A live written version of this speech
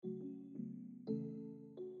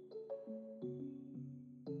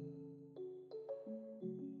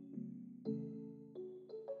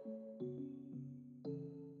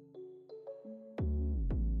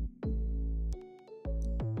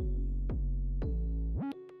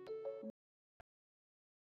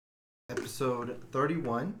episode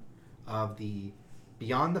 31 of the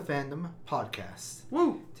Beyond the Fandom podcast.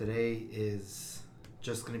 Woo! Today is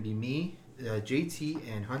just going to be me, JT,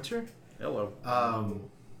 and Hunter. Hello.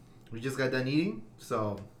 We just got done eating,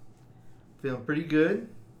 so feeling pretty good.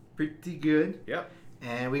 Yep.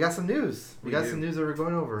 And we got some news. We got some news that we're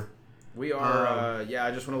going over. We are,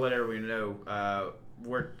 I just want to let everybody know,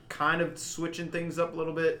 we're kind of switching things up a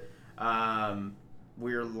little bit.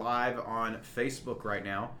 We're live on Facebook right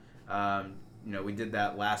now. We did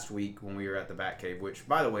that last week when we were at the Batcave, which,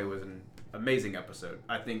 by the way, was an amazing episode.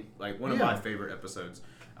 I think, one of my favorite episodes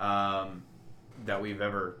that we've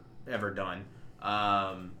ever done.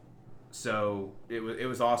 So it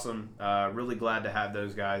was awesome. Really glad to have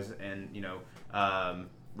those guys and,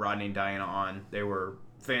 Rodney and Diana on. They were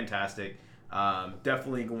fantastic.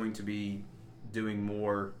 Definitely going to be doing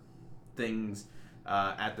more things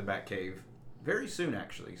at the Batcave very soon,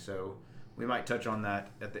 actually. So we might touch on that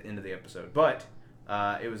at the end of the episode. But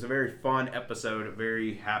it was a very fun episode.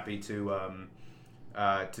 Very happy to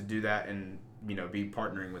do that and be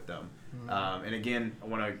partnering with them. Mm-hmm. And again, I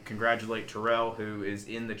want to congratulate Terrell, who is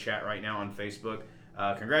in the chat right now on Facebook.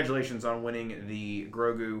 Congratulations on winning the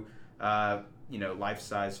Grogu,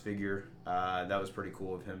 life-size figure. That was pretty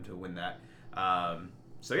cool of him to win that.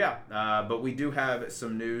 But we do have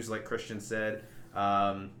some news, like Christian said.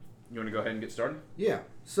 You want to go ahead and get started? Yeah.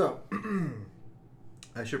 So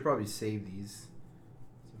I should probably save these.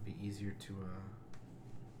 It'd be easier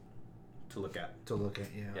to look at.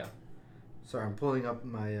 Yeah. Sorry, I'm pulling up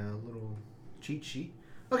my little cheat sheet.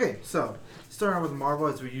 Okay, so starting out with Marvel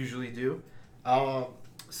as we usually do.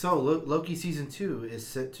 So Loki season 2 is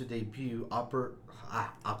set to debut October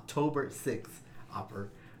 6th.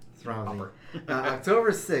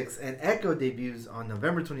 October 6th, and Echo debuts on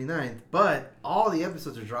November 29th, but all the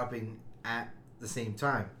episodes are dropping at the same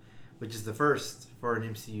time, which is the first for an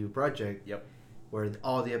MCU project. Yep. Where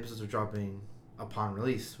all the episodes are dropping upon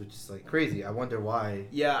release, which is crazy. I wonder why.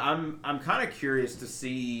 Yeah, I'm kind of curious to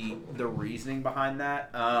see the reasoning behind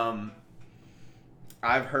that.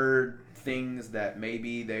 I've heard things that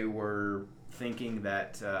maybe they were thinking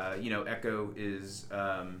that Echo is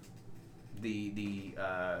the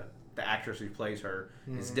actress who plays her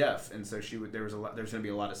is deaf, and so there's going to be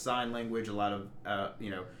a lot of sign language, a lot of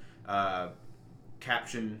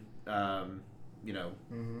caption. What's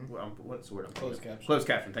the word? Closed caption. Closed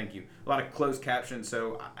caption. Thank you. A lot of closed caption.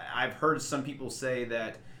 So I've heard some people say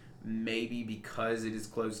that maybe because it is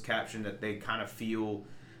closed caption, that they kind of feel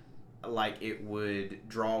like it would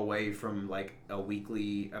draw away from a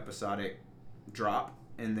weekly episodic drop,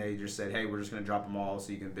 and they just said, "Hey, we're just going to drop them all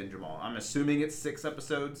so you can binge them all." I'm assuming it's 6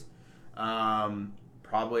 episodes,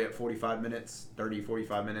 probably at 45 minutes.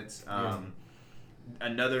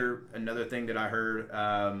 Another thing that I heard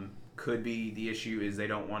could be the issue is they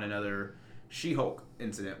don't want another She-Hulk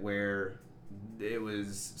incident where it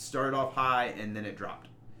was started off high and then it dropped.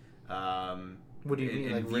 What do you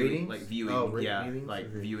mean, viewing, ratings? Viewing,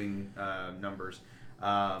 viewing numbers.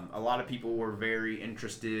 A lot of people were very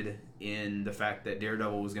interested in the fact that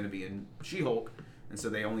Daredevil was going to be in She-Hulk, and so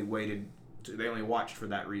they only watched for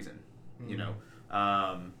that reason,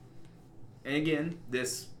 And again,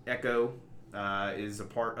 this Echo is a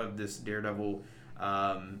part of this Daredevil,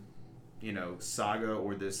 saga,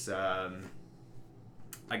 or this, I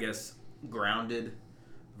guess, grounded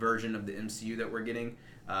version of the MCU that we're getting.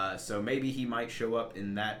 So maybe he might show up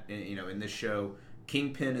in that, in this show.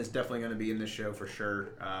 Kingpin is definitely going to be in this show for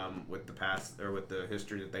sure, with the past or with the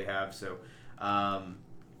history that they have. So, I'm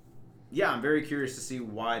very curious to see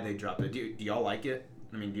why they dropped it. Do y'all like it?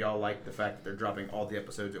 I mean, do y'all like the fact that they're dropping all the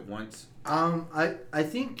episodes at once? I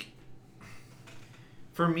think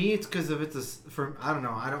for me it's because of I don't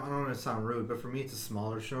know. I don't want to sound rude, but for me it's a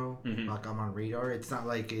smaller show. Mm-hmm. Like I'm on radar. It's not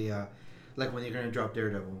like a like when you're going to drop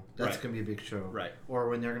Daredevil. That's right. going to be a big show. Right. Or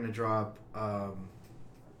when they're going to drop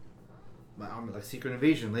Secret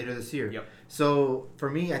Invasion later this year. Yep. So for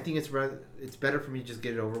me, I think it's better for me to just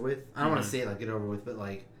get it over with. I don't want to say get it over with, but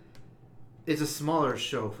it's a smaller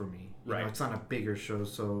show for me. You know, it's not a bigger show,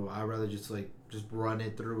 so I'd rather just run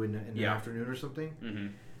it through in the afternoon or something. Mm-hmm.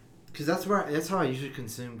 Because that's how I usually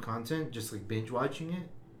consume content, just binge watching it.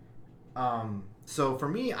 So for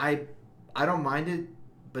me, I don't mind it,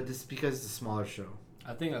 but this is because it's a smaller show.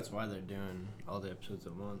 I think that's why they're doing all the episodes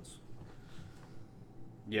at once.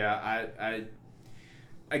 Yeah, I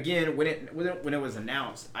again when it was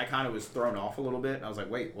announced, I kind of was thrown off a little bit. I was like,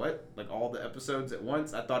 wait, what? All the episodes at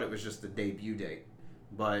once? I thought it was just the debut date,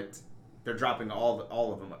 but they're dropping all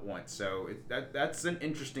of them at once. So that's an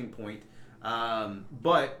interesting point.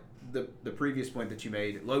 But the previous point that you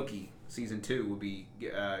made, Loki season 2 will be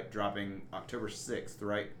dropping October 6th,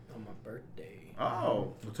 right? On my birthday.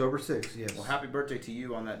 Oh, October 6th. Yes. well, happy birthday to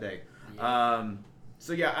you on that day. Yeah.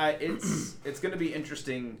 So yeah, it's going to be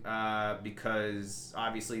interesting because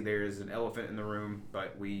obviously there is an elephant in the room,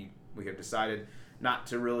 but we have decided not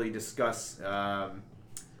to really discuss that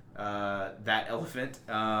elephant.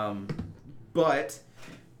 But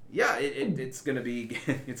yeah, it's going to be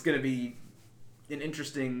it's going to be an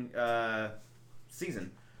interesting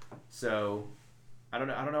season. So I don't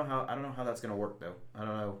know how that's going to work though. I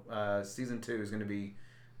don't know. Season 2 is going to be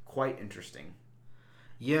quite interesting.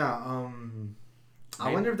 Yeah. I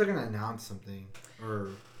wonder if they're gonna announce something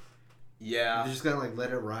or yeah, they're just gonna like let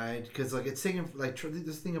it ride because like it's taking like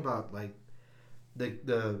this thing about like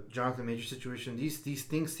the Jonathan Major situation. These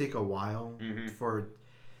things take a while for.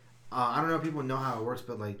 I don't know if people know how it works,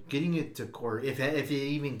 but like getting it to court, if it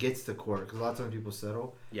even gets to court, because a lot of times people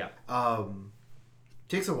settle. Yeah.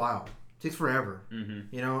 Takes a while. Takes forever.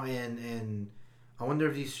 Mm-hmm. You know, and I wonder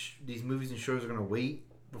if these movies and shows are gonna wait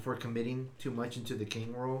before committing too much into the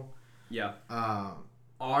King role. Yeah.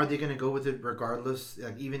 Are they going to go with it regardless?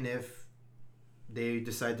 Like, even if they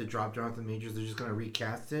decide to drop Jonathan Majors, they're just going to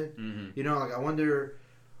recast it? Mm-hmm. You know, like, I wonder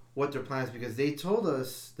what their plans, because they told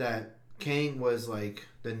us that Kang was, like,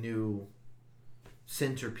 the new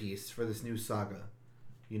centerpiece for this new saga,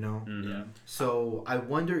 you know? Mm-hmm. Yeah. So, I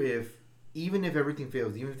wonder if, even if everything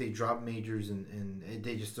fails, even if they drop Majors and it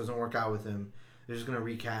they just doesn't work out with him, they're just going to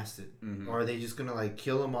recast it. Mm-hmm. Or are they just going to, like,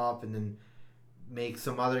 kill him off and then make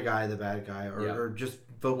some other guy the bad guy, or just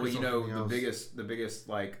focus on something else. The biggest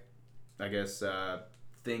like I guess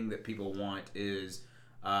thing that people want is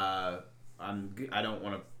I don't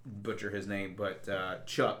want to butcher his name, but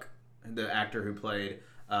Chuck, the actor who played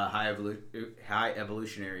High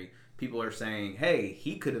Evolutionary. People are saying, hey,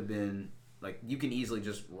 he could have been like, you can easily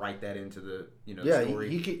just write that into the story.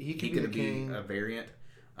 He could be a variant.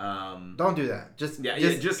 Don't do that. Just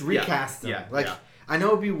recast him. Yeah. I know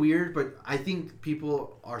it'd be weird, but I think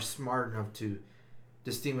people are smart enough to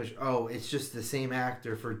distinguish. Oh, it's just the same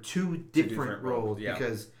actor for two different roles. Yeah.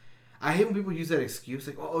 Because I hate when people use that excuse,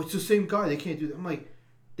 like, "Oh, it's the same guy. They can't do that." I'm like,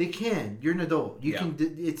 they can. You're an adult. You can.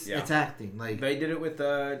 It's acting. Like they did it with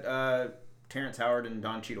Terrence Howard and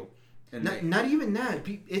Don Cheadle. And not even that.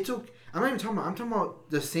 It's okay. I'm not even talking about. I'm talking about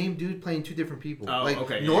the same dude playing two different people. Oh, like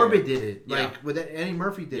okay. Norbit did it. Like with Eddie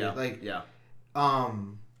Murphy did it. Like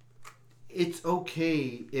it's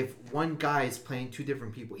okay if one guy is playing two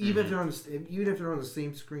different people, even if they're on the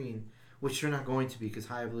same screen, which they're not going to be because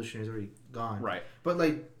High Evolutionary is already gone. Right. But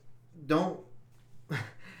like, don't.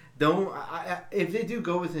 If they do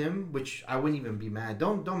go with him, which I wouldn't even be mad.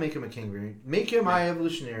 Don't make him a King variant. Make him High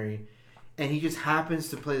Evolutionary, and he just happens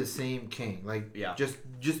to play the same King. Like,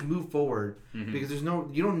 just move forward because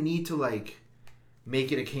you don't need to like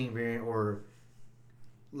make it a King variant or.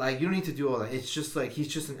 Like, you don't need to do all that. It's just, like, he's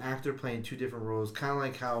just an actor playing two different roles. Kind of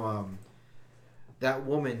like how that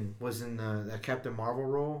woman was in the Captain Marvel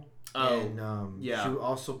role. Oh, and, she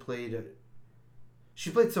also played...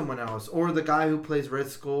 She played someone else. Or the guy who plays Red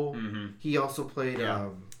Skull. He also played... I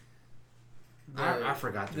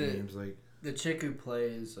forgot the names. Like the chick who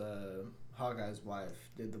plays Hawkeye's wife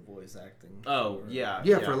did the voice acting. Oh, yeah.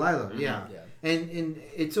 For Lila. Yeah. And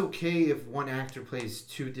it's okay if one actor plays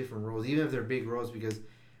two different roles, even if they're big roles, because...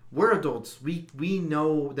 We're adults. We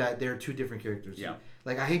know that they're two different characters. Yeah.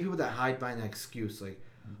 Like, I hate people that hide behind that excuse. Like,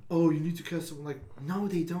 oh, you need to cast someone. Like, no,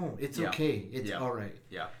 they don't. It's okay. It's all right.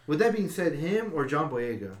 Yeah. With that being said, him or John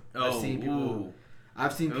Boyega. I've seen people.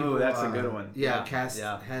 Oh, that's a good one. Cast.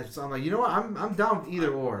 So I'm like, you know what? I'm down with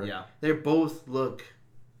either or. Yeah. They both look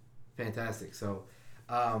fantastic. So,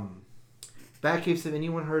 Batcave said,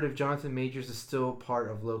 anyone heard if Jonathan Majors is still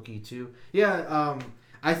part of Loki too? Yeah.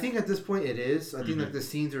 I think at this point it is. I think like the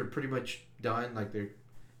scenes are pretty much done. Like they're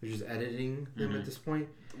just editing them at this point.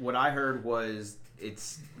 What I heard was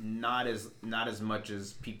it's not as much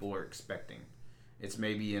as people are expecting. It's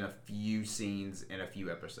maybe in a few scenes in a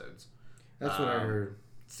few episodes. That's what I heard.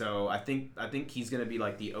 So I think he's gonna be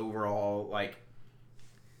like the overall like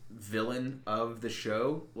villain of the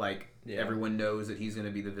show. Like everyone knows that he's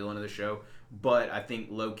gonna be the villain of the show. But I think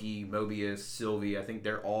Loki, Mobius, Sylvie, I think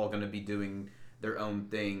they're all gonna be doing their own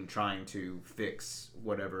thing, trying to fix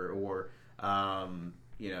whatever, or on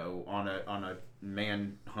a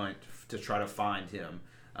manhunt to try to find him.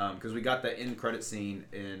 Because we got the end credit scene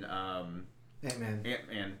in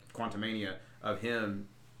Ant-Man Quantumania of him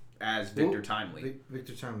as Victor Timely.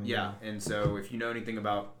 Victor Timely. Yeah, and so if you know anything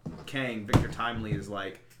about Kang, Victor Timely is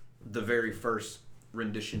like the very first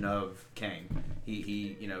rendition of Kang.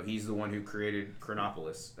 He's the one who created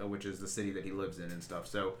Chronopolis, which is the city that he lives in and stuff.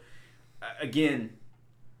 So again,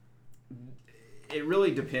 it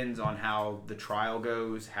really depends on how the trial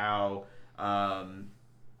goes, how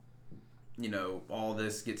all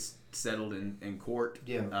this gets settled in court.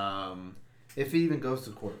 Yeah. If it even goes to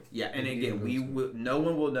court. Yeah, and again, no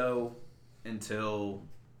one will know until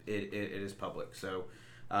it is public. So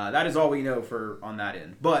that is all we know on that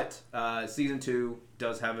end. But season 2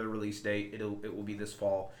 does have a release date. It will be this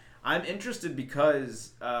fall. I'm interested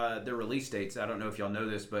because the release dates, I don't know if y'all know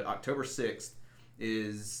this, but October 6th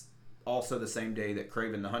is also the same day that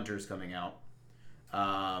Kraven the Hunter is coming out.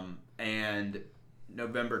 And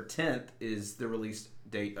November 10th is the release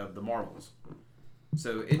date of the Marvels.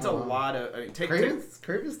 So it's a lot of...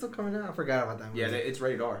 Kraven's still coming out? I forgot about that movie. Yeah, it's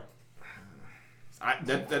rated R.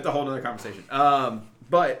 That's a whole other conversation.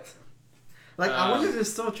 But... I wonder if they're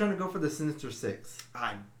still trying to go for the Sinister Six.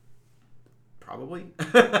 Probably.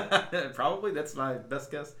 Probably. That's my best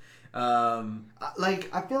guess. I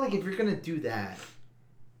feel like if you're going to do that...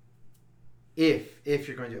 If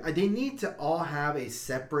you're going to... They need to all have a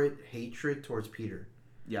separate hatred towards Peter.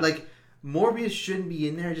 Yeah. Morbius shouldn't be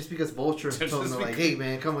in there just because Vulture told him, hey,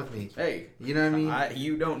 man, come with me. Hey. You know what I mean?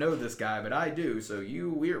 You don't know this guy, but I do. So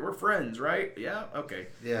we're friends, right? Yeah? Okay.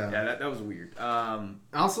 Yeah. Yeah, that was weird.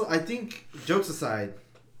 Also, I think, jokes aside,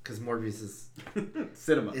 because Morbius is...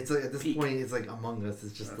 cinema. It's at this point, it's Among Us.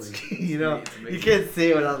 It's just you can't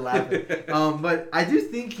say it without laughing. But I do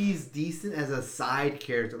think he's decent as a side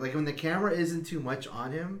character. When the camera isn't too much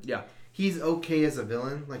on him, yeah, he's okay as a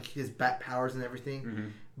villain. His bat powers and everything. Mm-hmm.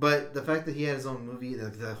 But the fact that he had his own movie,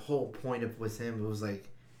 the whole point of with him, it was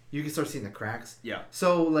you can start seeing the cracks. Yeah.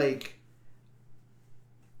 So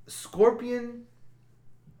Scorpion,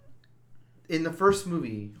 in the first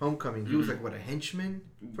movie, Homecoming, he was a henchman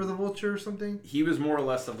for the Vulture or something? He was more or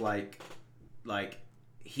less of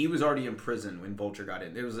he was already in prison when Vulture got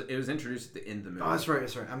in. It was introduced at the end of the movie. Oh, that's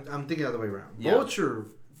right. I'm thinking the other way around. Yeah. Vulture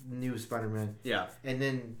knew Spider-Man. Yeah. And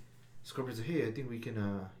then Scorpion's like, hey, I think we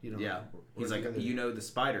can, Yeah. He's like, the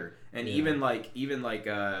Spider. And yeah. even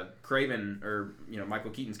Kraven, or,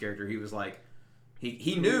 Michael Keaton's character, he was like,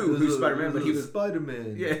 he knew who Spider-Man, but he was...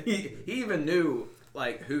 Spider-Man. Yeah, he even knew...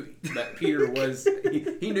 who that Peter was.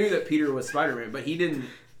 He knew that Peter was Spider-Man, but he didn't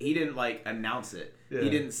announce it. Yeah. He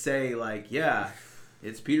didn't say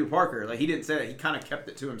it's Peter Parker. He didn't say that. He kind of kept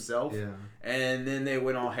it to himself. Yeah. And then they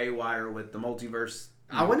went all haywire with the multiverse.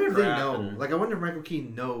 I wonder if they know. I wonder if Michael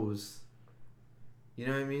Keaton knows. You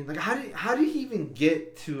know what I mean? How did he even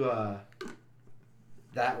get to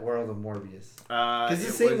that world of Morbius? Because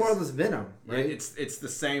it's the same world as Venom, right? It's the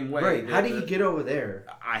same way. Right. How did he get over there?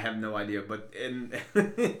 I have no idea, but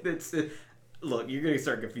look, you're gonna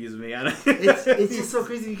start confusing me. It's just so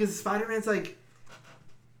crazy because Spider-Man's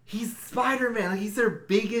he's Spider-Man. He's their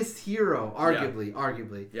biggest hero,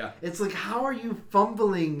 arguably. Yeah. It's how are you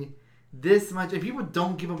fumbling this much? And people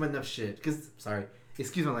don't give him enough shit.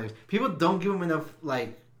 Excuse my language. People don't give him enough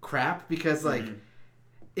crap because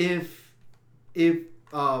if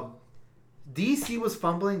DC was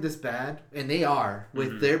fumbling this bad, and they are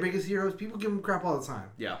with their biggest heroes, people give them crap all the time.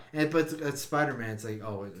 Yeah. But it's Spider-Man. It's I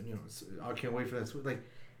can't wait for that.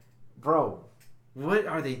 Bro, what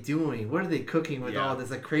are they doing? What are they cooking with all this?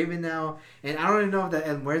 Kraven now, and I don't even know if that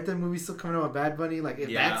El Muerto movie's still coming out with Bad Bunny.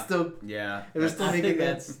 That's still if they're still making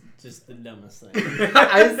that's just the dumbest thing.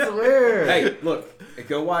 I swear. Hey, look,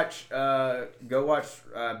 go watch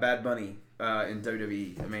Bad Bunny in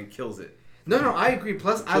WWE. I mean, kills it. No, I agree.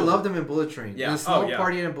 Plus, I loved him in Bullet Train. Yeah. The small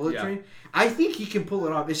party in Bullet Train. I think he can pull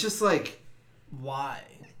it off. It's just why?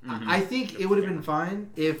 I think it would have been fine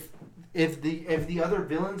if the other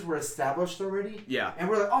villains were established already. Yeah. And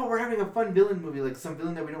we're we're having a fun villain movie, some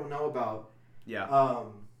villain that we don't know about. Yeah.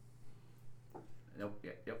 Nope.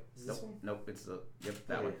 Yep. Nope. It's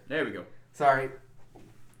that one. There we go. Sorry.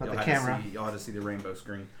 About the camera. Y'all had to see the rainbow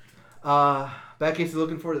screen. Batcave is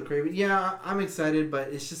looking forward to the Kraven. Yeah, I'm excited, but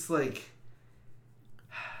it's just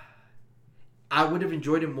I would have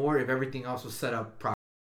enjoyed it more if everything else was set up properly.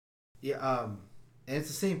 Yeah, and it's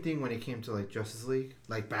the same thing when it came to Justice League,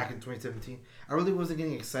 back in 2017. I really wasn't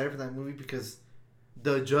getting excited for that movie because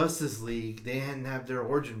the Justice League, they hadn't have their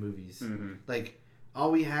origin movies. Mm-hmm.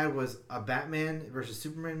 All we had was a Batman versus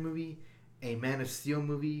Superman movie, a Man of Steel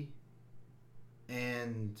movie,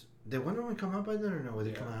 and did Wonder Woman come out by then or no? Or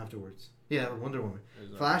did it come out afterwards? Yeah, Wonder Woman.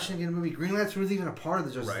 Flash didn't get a movie. Green Lantern was even a part of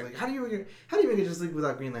the Justice League. How do you make a Justice League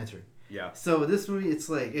without Green Lantern? Yeah. So this movie, it's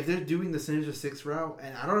if they're doing the Sinister Six route,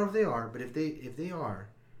 and I don't know if they are, but if they are,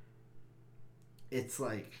 it's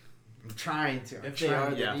I'm trying to. If they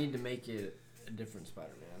are, they need to make it a different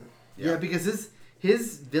Spider-Man. Yeah, because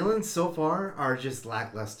his villains so far are just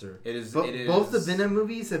lackluster. It is. Both the Venom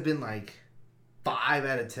movies have been 5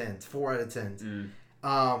 out of 10, 4 out of 10.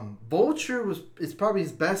 Vulture is probably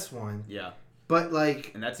his best one. Yeah. But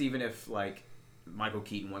like, and that's even if like Michael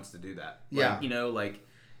Keaton wants to do that. Yeah. Like, you know, like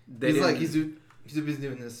he's doing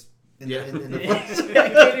this. In the I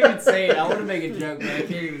can't even say it. I want to make a joke, but I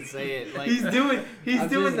can't even say it. Like he's doing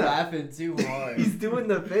the laughing too hard. He's doing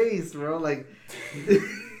the face, bro. Like,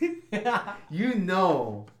 you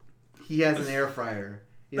know, he has an air fryer.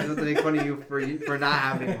 He's supposed to make fun of you for not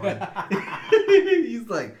having one. He's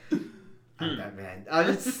like, I'm Batman.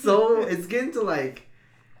 It's getting to like,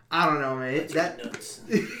 I don't know, man. It's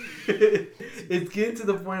getting to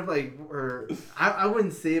the point of like, where I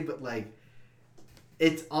wouldn't say it, but like,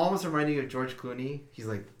 it's almost reminding me of George Clooney. He's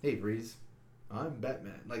like, hey, Breeze, I'm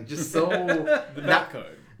Batman. Like, just so the Bat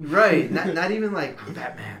card. Right. Not even like I'm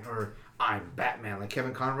Batman or I'm Batman like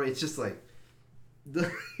Kevin Conroy. It's just like,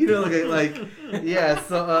 you know, like yeah.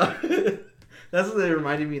 So that's what they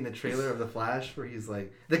reminded me in the trailer of The Flash, where he's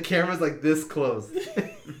like, the camera's like this close.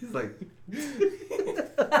 He's like,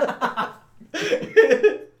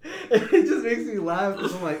 it just makes me laugh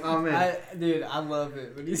because I'm like, oh man, dude, I love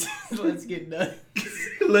it when he says, "Let's get nuts."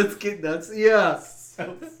 Let's get nuts. Yeah,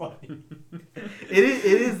 so funny. It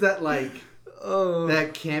is that like. Oh,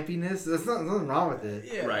 that campiness. There's nothing wrong with it.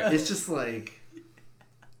 Yeah. Right. It's just like,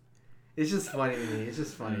 it's just funny to me. It's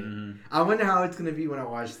just funny. I wonder how it's gonna be when I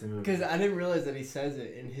watch the movie. Because I didn't realize that he says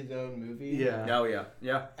it in his own movie. Yeah. Oh yeah.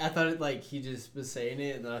 I thought it like he just was saying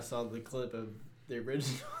it, and then I saw the clip of the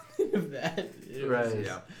original of that. It was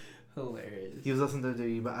just hilarious. He was listening to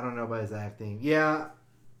WWE, but I don't know about his acting. Yeah,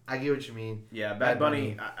 I get what you mean. Yeah, Bad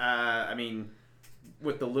Bunny. I mean,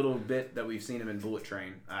 with the little bit that we've seen him in Bullet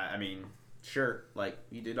Train, I mean. Sure, like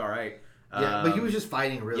he did all right. Yeah, but he was just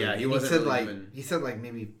fighting really. Yeah, he said like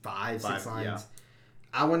maybe five, 6 lines. Yeah.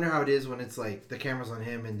 I wonder how it is when it's like the camera's on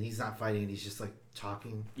him and he's not fighting and he's just like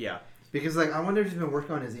talking. Yeah. Because like I wonder if he's been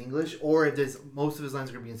working on his English or if most of his lines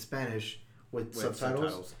are gonna be in Spanish with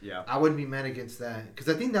subtitles. Yeah. I wouldn't be mad against that because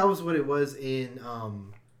I think that was what it was in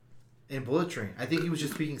Bullet Train. I think he was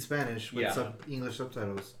just speaking Spanish with English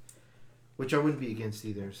subtitles, which I wouldn't be against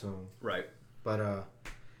either. So right, but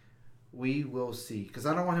we will see. Because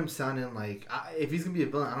I don't want him sounding like... if he's going to be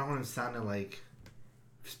a villain, I don't want him sounding like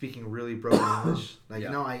speaking really broken English. Like,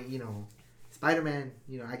 Spider-Man,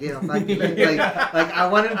 I get off like I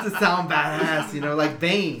want him to sound badass, like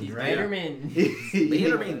Bane, right? Spider-Man.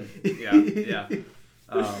 Spider-Man. Yeah.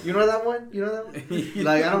 You know that one?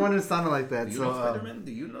 Like, I don't want him sounding like that. Do you know Spider-Man?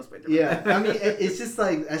 Do you know Spider-Man? Yeah. I mean, it's just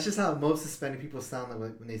like... That's just how most Hispanic people sound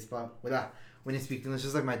like when they speak English.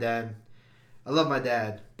 Just like my dad. I love my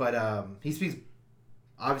dad, but he speaks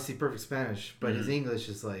obviously perfect Spanish, but his English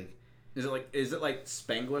is like... Is it like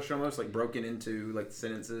Spanglish almost, like broken into like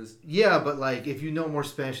sentences? Yeah, but like if you know more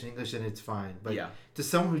Spanish than English, then it's fine. But to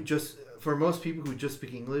someone for most people who just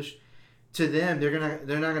speak English, to them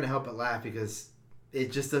they're not gonna help but laugh because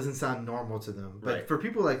it just doesn't sound normal to them. But for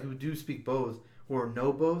people like who do speak both or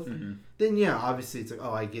know both, then yeah, obviously it's like,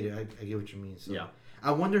 oh, I get it, I get what you mean. So I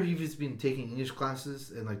wonder if he's been taking English classes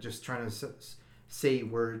and like just trying to say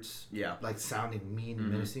words, like sounding mean and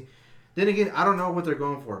menacing. Then again, I don't know what they're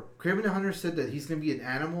going for. Kraven the Hunter said that he's going to be an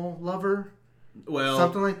animal lover,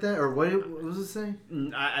 something like that, or what was it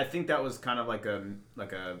saying? I think that was kind of like a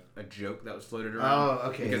joke that was floated around. Oh,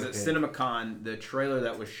 okay. Because at CinemaCon, the trailer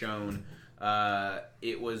that was shown,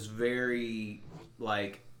 it was very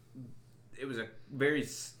it was a very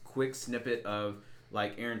quick snippet of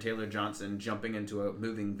like Aaron Taylor Johnson jumping into a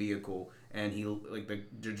moving vehicle, and he like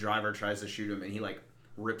the driver tries to shoot him, and he like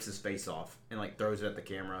rips his face off and like throws it at the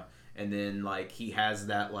camera, and then like he has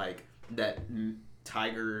that like that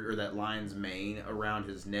tiger or that lion's mane around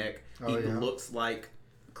his neck. He looks like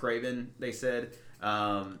Kraven, they said,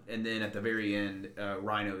 and then at the very end,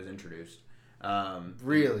 Rhino is introduced.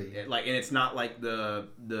 Really? And it's not like the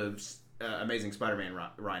Amazing Spider-Man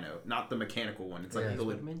Rhino, not the mechanical one. It's like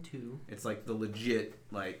Spider-Man 2. It's like the legit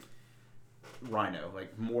like Rhino,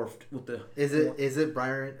 like morphed with the. Is it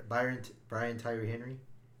Brian Tyree Henry?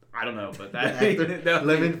 I don't know, but that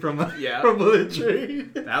Lemon from Bullet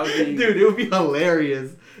Train. That would be, dude. It would be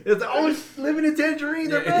hilarious. It's like, Lemon and Tangerine,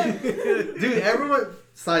 they're back, dude. Everyone.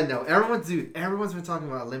 Side note, everyone's been talking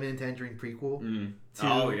about Lemon and Tangerine prequel.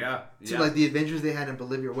 To like the adventures they had in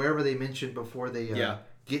Bolivia, wherever they mentioned before they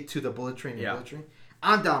get to the Bullet Train. Bullet Train.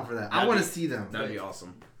 I'm down for that. I want to see them. That'd be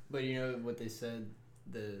awesome. But you know what they said?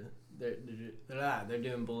 They're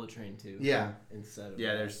doing Bullet Train too. Yeah. Instead of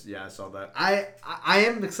I saw that. I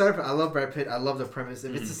am excited for. I love Brad Pitt. I love the premise.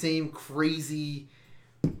 If it's the same crazy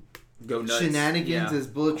go nuts shenanigans as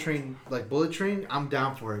Bullet Train, I'm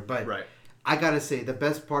down for it. But I gotta say, the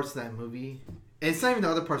best parts of that movie And it's not even the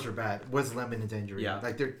other parts are bad. Was Lemon and Tangerine? Yeah,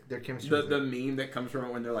 like their chemistry. The meme that comes from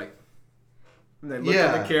it when they're like, and they look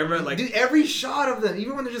at the camera like, dude, every shot of them,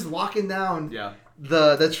 even when they're just walking down yeah.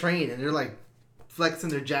 the train and they're like flexing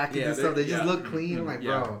their jackets and stuff, they just look clean. I'm like,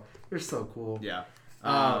 bro, they're so cool. Yeah.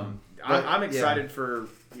 I'm excited for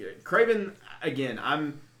Kraven again.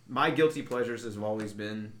 My guilty pleasures has always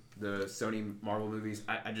been the Sony Marvel movies.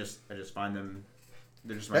 I just find them.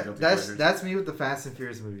 They're just my guilty pleasures. That's me with the Fast and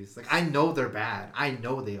Furious movies. Like I know they're bad. I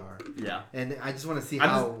know they are. Yeah. And I just want to see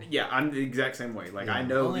how. I'm the exact same way. Like I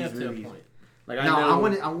know only these up to movies. a point. Like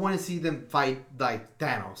I want to see them fight like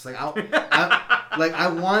Thanos. Like I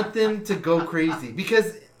want them to go crazy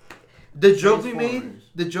because the joke we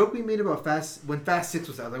made about when Fast 6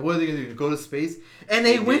 was out. Like what are they gonna do? Go to space? And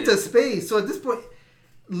they went to space. So at this point,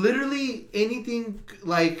 literally anything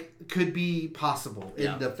like could be possible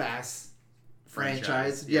in the Fast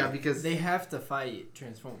franchise. Yeah, because they have to fight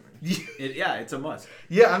Transformers. It's a must.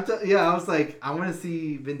 Yeah, I was like, I want to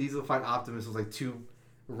see Vin Diesel fight Optimus with like 2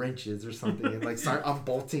 wrenches or something and like start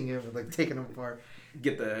unbolting him and like taking him apart.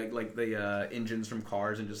 Get the engines from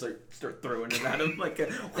cars and just like start throwing it at him like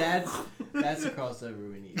that's a crossover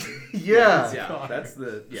we need.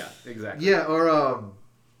 Exactly. Yeah, or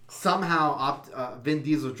somehow Vin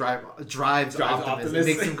Diesel drives Optimus and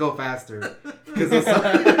makes him go faster because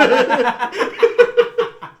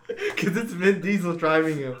it's Vin Diesel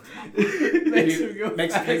driving him.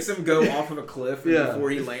 Makes him go off of a cliff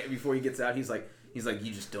and before he gets out he's like,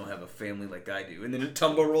 you just don't have a family like I do. And then a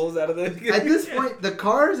tumble rolls out of the... At this point, the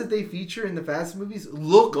cars that they feature in the Fast movies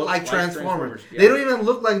look like Transformers. Yeah. They don't even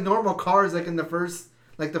look like normal cars like in the first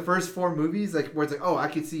 4 movies, like where it's like, oh, I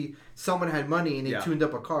could see someone had money and they tuned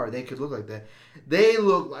up a car. They could look like that. They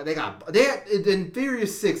look like in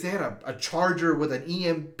Furious 6, they had a Charger with an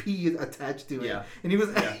EMP attached to it. Yeah. And he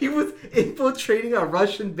was infiltrating a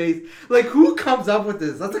Russian base. Like, who comes up with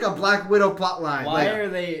this? That's like a Black Widow plotline. Why are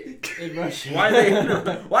they in Russia?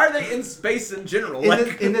 Why are they in space in general?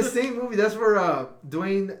 In the same movie, that's where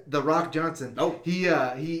Dwayne The Rock Johnson. Oh. He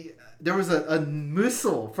there was a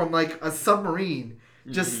missile from like a submarine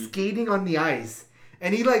just skating on the ice.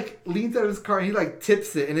 And he like leans out of his car and he like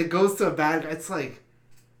tips it and it goes to a bad guy. It's like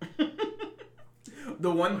the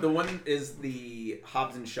one is the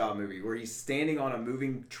Hobbs and Shaw movie where he's standing on a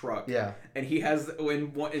moving truck. Yeah. And he has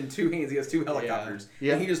in 2 hands he has 2 helicopters.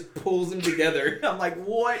 Yeah. And he just pulls them together. I'm like,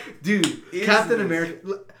 what? Dude, Captain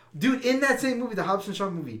America. Dude, in that same movie, the Hobbs and Shaw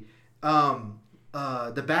movie,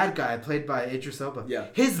 the bad guy played by Idris Elba. Yeah.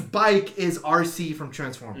 His bike is RC from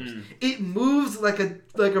Transformers. It moves like a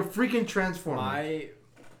freaking Transformer.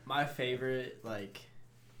 My favorite like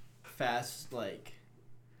Fast like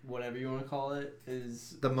whatever you want to call it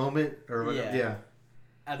is the moment or whatever. Yeah.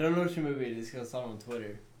 I don't know which movie it is because I saw it on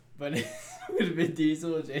Twitter, but it's with Vin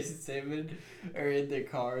Diesel and Jason Statham are in their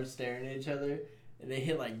cars staring at each other. And they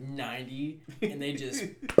hit like 90, and they just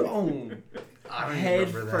boom, head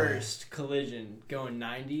first collision going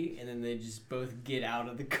 90, and then they just both get out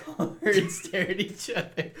of the car and stare at each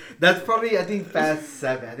other. That's probably Fast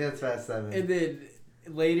 7. I think that's Fast 7. And then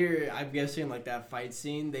later, I'm guessing like that fight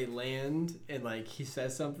scene, they land and like he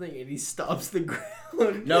says something and he stops the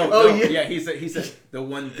ground. Yeah. He said the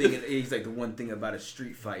one thing. He's like the one thing about a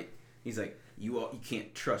street fight. He's like. You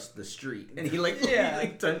can't trust the street, and he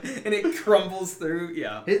and it crumbles through.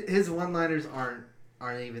 Yeah, his one-liners aren't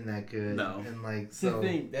even that good. No, and like that's the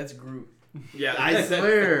thing. That's Groot. Yeah,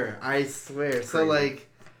 I swear. So like,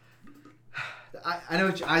 I know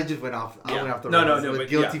what I just went off. I went off the rails with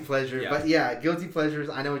guilty pleasure, but guilty pleasures.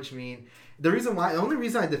 I know what you mean. The only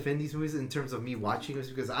reason I defend these movies in terms of me watching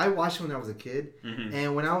is because I watched them when I was a kid,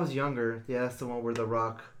 and when I was younger, that's the one where The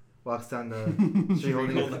Rock walks down the street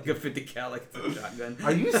holding like a 50 cal like it's a shotgun.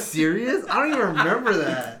 Are you serious? I don't even remember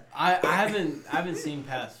that. I haven't seen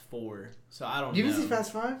past 4, so I don't know. You haven't seen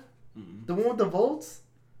Fast 5? Mm-hmm. The one with the volts?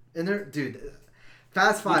 And they're dude.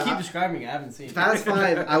 Fast 5. You keep describing it. I haven't seen Fast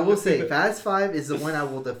 5. I will say Fast 5 is the one I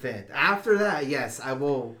will defend. After that, yes, I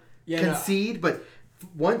will concede. But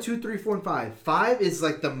 1, 2, 3, 4, and 5. 5 is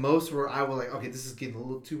like the most where I will like. Okay, this is getting a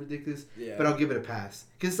little too ridiculous. Yeah. But I'll give it a pass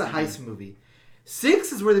because it's a heist movie.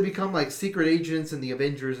 6 is where they become like secret agents and the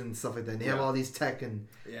Avengers and stuff like that. And they have all these tech and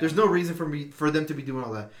there's no reason for them to be doing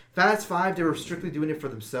all that. Fast 5, they were strictly doing it for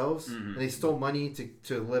themselves and they stole money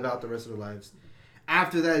to live out the rest of their lives.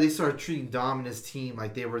 After that, they started treating Dom and his team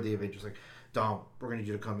like they were the Avengers. Like, Dom, we're gonna need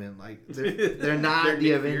you to come in. Like they're not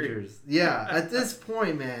the Avengers. Yeah, at this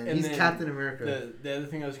point, man, he's Captain America. The other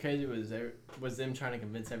thing that was crazy was them trying to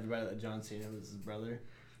convince everybody that John Cena was his brother.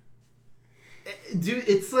 Dude,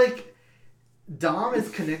 it's like. Dom is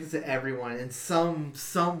connected to everyone in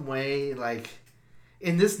some way, like,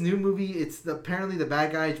 in this new movie, apparently the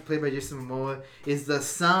bad guy played by Jason Momoa is the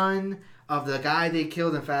son of the guy they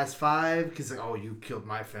killed in Fast 5. Because like, oh, you killed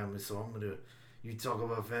my family, so I'm gonna. You talk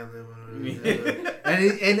about family,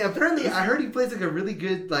 and apparently I heard he plays like a really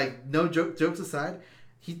good like jokes aside,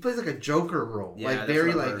 he plays like a Joker role, like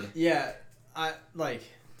very like I like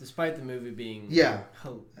despite the movie being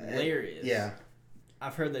hilarious.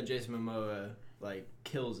 I've heard that Jason Momoa like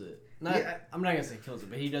kills it. I'm not gonna say kills it,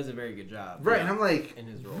 but he does a very good job. Right, and I'm like, in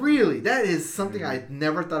his role. Really, that is something I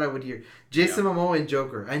never thought I would hear. Jason Momoa and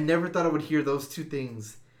Joker. I never thought I would hear those two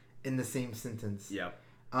things in the same sentence. Yeah.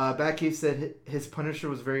 Batcave said his Punisher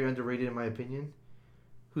was very underrated in my opinion.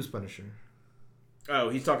 Who's Punisher? Oh,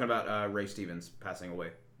 he's talking about Ray Stevens passing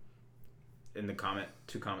away. In the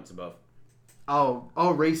two comments above. Oh,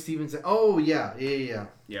 Ray Stevens. Oh, yeah.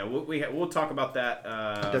 Yeah, we'll talk about that.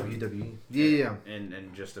 WWE. Yeah.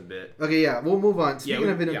 In just a bit. Okay, yeah, we'll move on. Speaking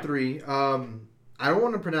of Venom 3, I don't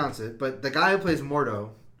want to pronounce it, but the guy who plays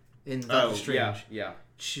Mordo in Doctor Strange. Yeah.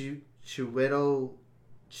 Chiwetel.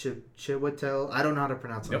 I don't know how to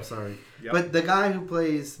pronounce it. I'm sorry. Yep. But the guy who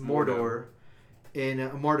plays Mordo in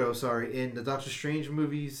the Doctor Strange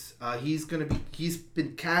movies, he's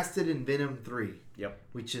been casted in Venom 3. Yep.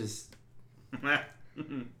 Which is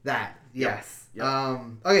that. Yes. Yep.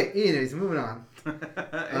 Okay. Anyways, moving on.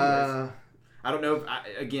 I don't know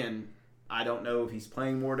I don't know if he's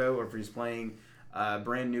playing Mordo or if he's playing a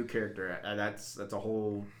brand new character. That's a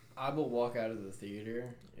whole. I will walk out of the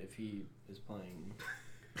theater if he is playing.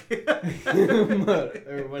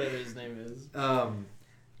 or whatever his name is.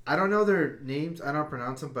 I don't know their names. I don't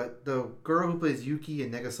pronounce them. But the girl who plays Yuki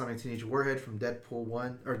in Negasonic Teenage Warhead from Deadpool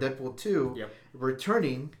 1 or Deadpool 2,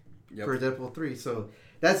 returning for Deadpool 3. So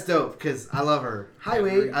that's dope because I love her.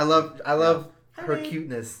 Highway. I love her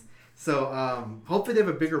cuteness. So hopefully they have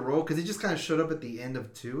a bigger role because he just kind of showed up at the end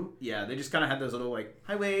of 2. Yeah, they just kind of had those little like,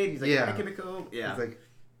 hi Wade. He's like, hi Kimiko. Yeah. He's like,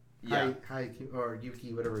 hi, or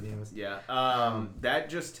Yuki, whatever her name is. Yeah. That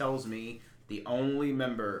just tells me the only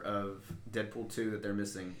member of Deadpool 2 that they're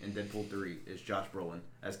missing in Deadpool 3 is Josh Brolin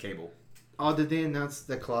as Cable. Oh, did they announce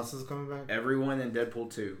that Colossus is coming back? Everyone in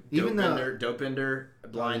Deadpool 2. Even Dopinder,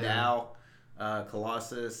 Blind Al,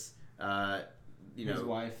 Colossus,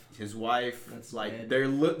 his wife. That's like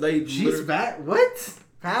dead. She's back? What?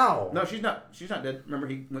 How? No, she's not. She's not dead. Remember,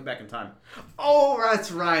 he went back in time. Oh,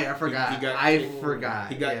 that's right. I forgot. I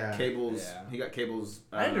forgot. He got Cable's. Yeah. He got Cable's.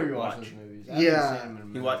 I had to rewatch those movies.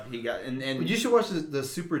 He got and you should watch the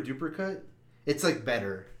Super Duper cut. It's like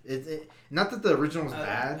better. Not that the original was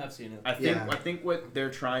bad. I've seen it. I think what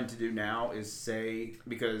they're trying to do now is say,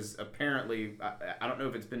 because apparently I don't know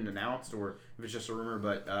if it's been announced or if it's just a rumor,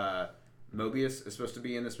 but Mobius is supposed to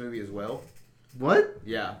be in this movie as well. What?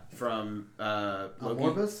 Yeah, from Loki.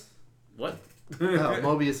 Morbus? What?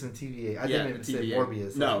 Mobius from TVA. I didn't even say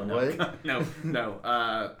Morbius. No. What? no.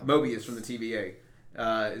 Mobius from the TVA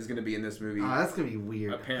is going to be in this movie. Oh, that's going to be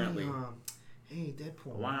weird. Apparently. Hey,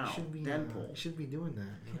 Deadpool. Wow, Deadpool. You should be doing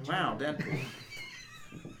that. Wow, Deadpool.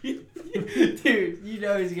 Dude, you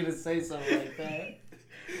know he's going to say something like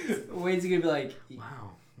that. Wade's going to be like,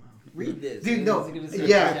 wow. Read this. Dude, no.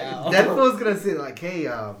 Deadpool's going to say like, hey,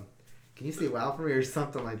 can you say wow for me or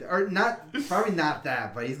something like that? Or not, probably not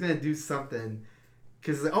that, but he's going to do something.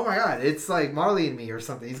 Because, oh my God, it's like Marley and Me or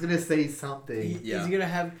something. He's going to say something. He's going to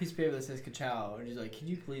have a piece of paper that says ka-chow. And he's like, can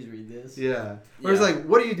you please read this? Yeah. Or he's like,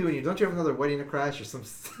 what are you doing here? Don't you have another wedding to crash or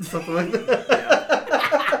something like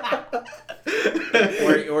that?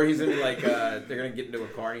 or he's going to be like, they're going to get into a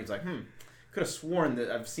car and he's like, could have sworn that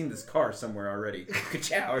I've seen this car somewhere already.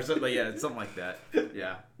 Ka-chow or something. Yeah, something like that.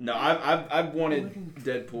 Yeah. No, I've wanted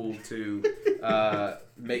Deadpool to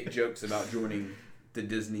make jokes about joining the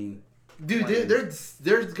Disney. Dude, there's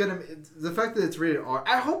gonna the fact that it's rated R.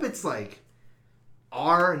 I hope it's like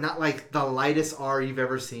R, not like the lightest R you've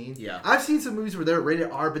ever seen. Yeah. I've seen some movies where they're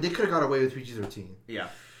rated R, but they could have got away with PG-13. Yeah.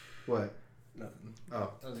 What? Nothing.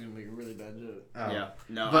 Oh. I was gonna make a really bad joke. Oh. Yeah.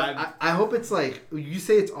 No. But I hope it's like you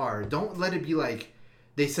say it's R. Don't let it be like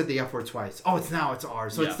they said the F word twice. Oh, it's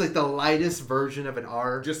R. So it's like the lightest version of an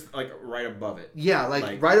R. Just like right above it. Yeah,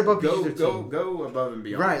 like right above PG-13. Go above and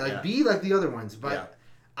beyond. Right, like be like the other ones, but.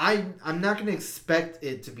 I'm not gonna expect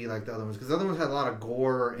it to be like the other ones because the other ones had a lot of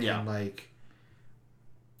gore and like,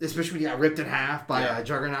 especially when you got ripped in half by a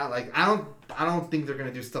Juggernaut. Like I don't think they're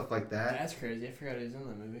gonna do stuff like that. That's crazy. I forgot he was in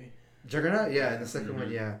that movie. Juggernaut, yeah, in the second one,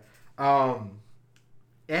 yeah.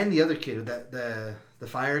 And the other kid, the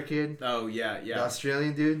fire kid. Oh yeah. The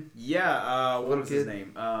Australian dude. Yeah. What was his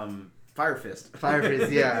name? Fire Fist. Fire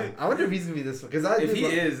Fist, yeah. I wonder if he's gonna be this one if he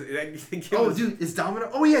is. Dude, is Domino?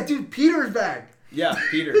 Oh yeah, dude, Peter's back. Yeah,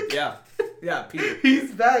 Peter. Yeah. Yeah, Peter.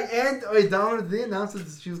 He's back. And wait, Dominic, they announced that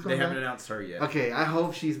she was coming They back? haven't announced her yet. Okay, I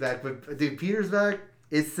hope she's back. But dude, Peter's back.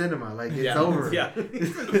 It's cinema. Like it's Yeah. over. Yeah.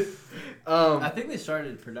 I think they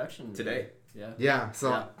started production Today. Yeah. Yeah. So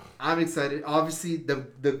Yeah. I'm excited. Obviously,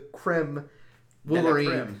 the creme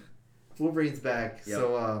Wolverine. Wolverine's back. Yep.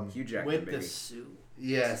 So Hugh Jackman, With baby. the suit.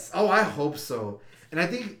 yes. Oh, I hope so. And I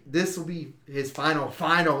think this will be his final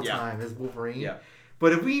Yeah. time as Wolverine. Yeah.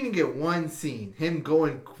 But if we even get one scene, him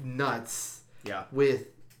going nuts Yeah. with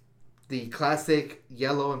the classic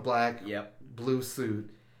yellow and black Yep. blue suit.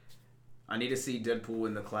 I need to see Deadpool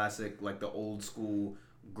in the classic, like the old school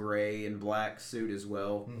gray and black suit as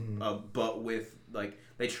well. Mhm. But with like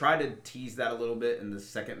they tried to tease that a little bit in the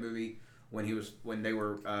second movie when they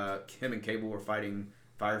were him and Cable were fighting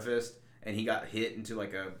Fire Fist and he got hit into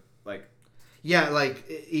like Yeah, like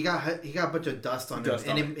he got a bunch of dust on Dust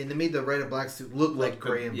him, on and it made the red and black suit look like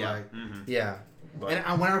gray and yeah. black. Mhm. Yeah, But,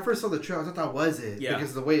 and when I first saw the trailer, I thought that was it Yeah. because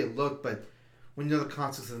of the way it looked. But when you know the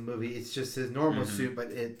context of the movie, it's just his normal Mhm. suit,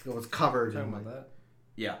 but it was covered. Talking in, about like, that?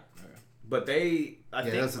 yeah. Okay. But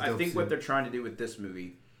that's a I dope think what suit. they're trying to do with this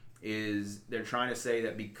movie is they're trying to say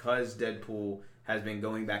that because Deadpool has been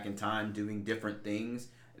going back in time doing different things,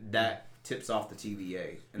 that tips off the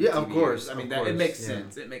TVA. And the Yeah, of TVA course, I mean, of that it course, makes yeah.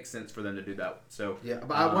 sense. It makes sense for them to do that. So Yeah,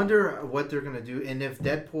 but I wonder what they're gonna do, and if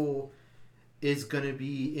Deadpool is gonna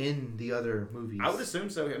be in the other movies. I would assume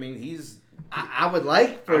so. I mean, I would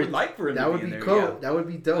like for I would like for him that to would be be in there, cool. yeah. That would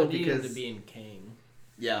be I dope need him because to be in Kang.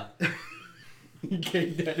 Yeah,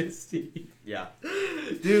 Kang Dynasty. yeah.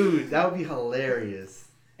 dude, that would be hilarious.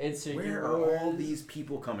 It's a Where are all these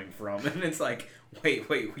people coming from? And it's like, wait,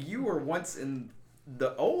 you were once in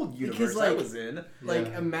the old universe Because, I like- was in. Like,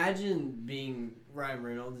 Yeah. imagine being Ryan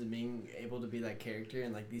Reynolds and being able to be that character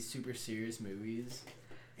in like these super serious movies,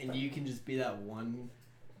 and you can just be that one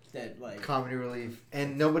that like. Comedy relief,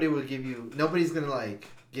 and nobody's gonna like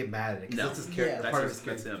get mad at it because No. that's his character. Yeah. That's, part of his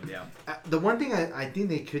that's character. him. Yeah. The one thing I think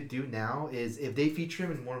they could do now is if they feature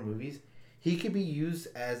him in more movies, he could be used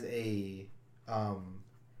as a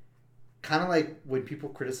kind of like when people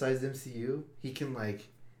criticize the MCU, he can like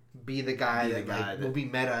be the guy Be the that guy like that- will be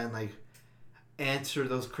meta and like answer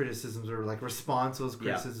those criticisms or like respond to those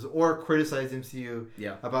Yeah. criticisms or criticize MCU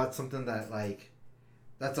Yeah. about something that like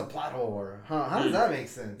that's a plot hole or how does that make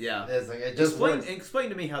sense? Yeah. It's like it just works. Explain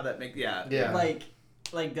to me how that makes. Yeah. Yeah.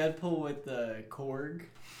 Like Deadpool with the Korg.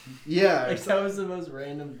 Yeah. Like that was the most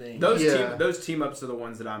random thing. Those team ups are the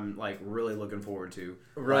ones that I'm like really looking forward to.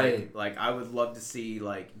 Right. Like I would love to see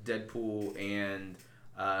like Deadpool and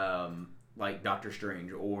like Doctor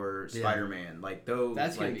Strange or Yeah. Spider-Man. Like those.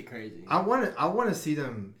 That's gonna like, be crazy. I want to see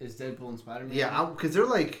them. Is Deadpool and Spider-Man? Yeah, because they're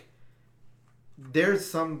like, there's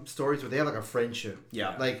some stories where they have like a friendship.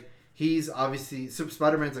 Yeah. Like he's obviously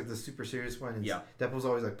Spider-Man's like the super serious one, and Yeah. Deadpool's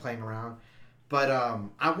always like playing around. But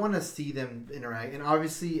I want to see them interact, and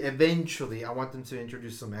obviously, eventually, I want them to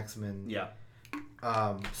introduce some X-Men. Yeah.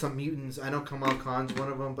 Some mutants. I know Kamal Khan's one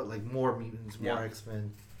of them, but like more mutants, more Yeah.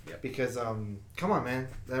 X-Men. Yeah. Because come on, man,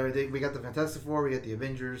 we got the Fantastic Four, we got the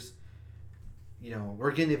Avengers. You know,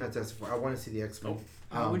 we're getting the Fantastic Four. I want to see the X-Men. Nope.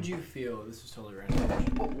 How would you feel? This is totally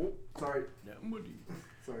random. Sorry.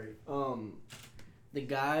 Sorry. The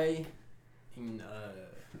guy in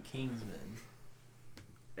Kingsman.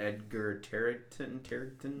 Edgar Tarrington.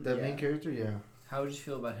 The Yeah. main character, yeah. How would you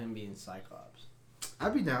feel about him being Cyclops?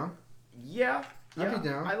 I'd be down. Yeah. I'd be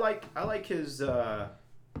down. I like his. I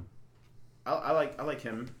like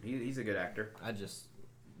him. He's a good actor. I just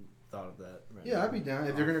thought of that. Right Yeah, now. I'd be down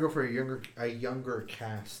if they're gonna go for a younger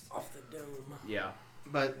cast. Off the dome. Yeah.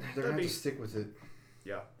 But they're gonna be- have to stick with it.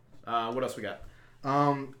 Yeah. What else we got?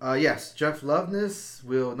 Yes, Jeff Loveness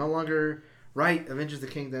will no longer write Avengers: The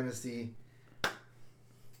King Dynasty.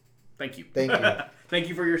 Thank you. Thank you. Thank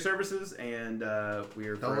you for your services, and we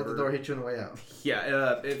are. Don't let the door hit you on the way out.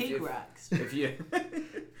 Yeah. Pink rocks. If you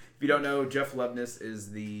if you don't know, Jeff Loveness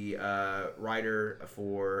is the writer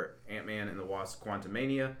for Ant-Man and the Wasp: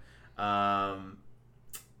 Quantumania.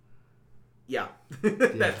 Yeah.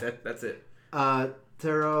 That's it.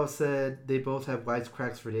 Taro said they both have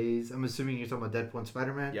wisecracks for days. I'm assuming you're talking about Deadpool and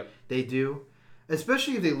Spider-Man. Yep. They do.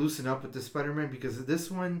 Especially if they loosen up with the Spider-Man, because this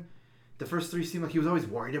one, the first three seemed like he was always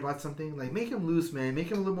worried about something. Like, make him loose, man. Make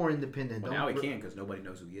him a little more independent. Well, now he can because nobody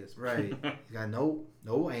knows who he is. Right. He got no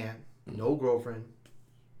aunt, no girlfriend,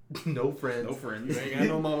 no friends. No friends. You ain't got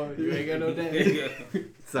no mama. You ain't got no dad.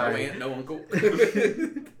 Sorry. No aunt, no uncle.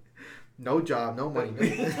 No job, no money.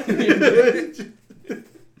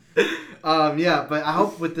 Yeah, but I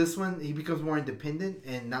hope with this one he becomes more independent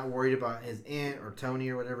and not worried about his aunt or Tony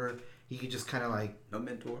or whatever. He could just kind of like No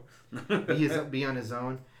mentor. be on his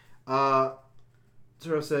own.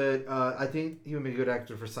 Zero said, I think he would be a good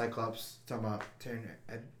actor for Cyclops. Talking about Taron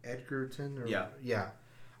Edgerton? Or, Yeah. Yeah.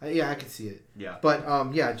 I can see it. Yeah. But,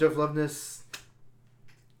 Jeff Loveness,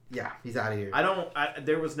 yeah, he's out of here.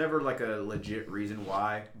 There was never like a legit reason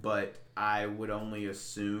why, but I would only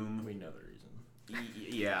assume. We know the reason.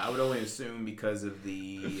 Yeah, I would only assume because of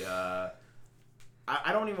the.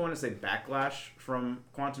 I don't even want to say backlash from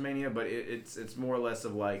Quantumania, but it's more or less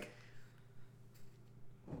of like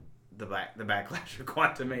the backlash of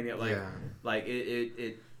Quantumania. Like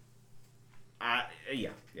he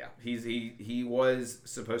was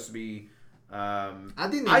supposed to be. I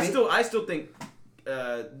still think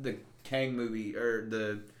the Kang movie or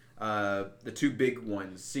the two big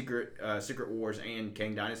ones, Secret Wars and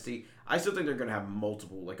Kang Dynasty. I still think they're gonna have a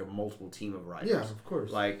multiple team of writers. Yeah, of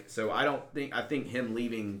course. So I think him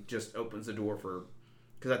leaving just opens the door for,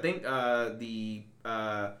 because I think the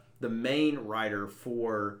main writer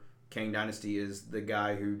for Kang Dynasty is the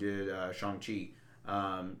guy who did Shang-Chi.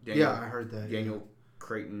 I heard that. Daniel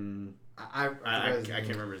Creighton. I can't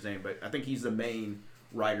remember his name, but I think he's the main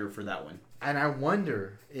writer for that one. And I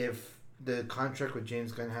wonder if the contract with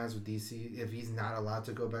James Gunn has with DC, if he's not allowed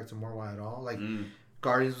to go back to Marvel at all.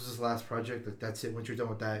 Guardians was his last project. Like, that's it. Once you're done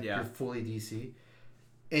with that, you're fully DC.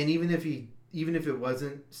 And even if it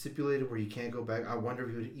wasn't stipulated where you can't go back, I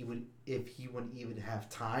wonder if he wouldn't even have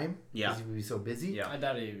time. Yeah, because he would be so busy. Yeah, I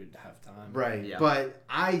doubt he would have time. Right. Yeah. But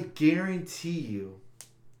I guarantee you,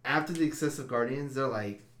 after the success of Guardians, they're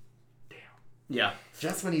like, damn. Yeah.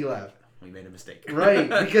 Just when he left, we made a mistake. Right.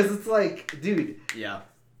 Because it's like, dude. Yeah.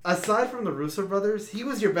 Aside from the Russo brothers, he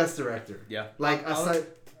was your best director. Yeah. Like aside.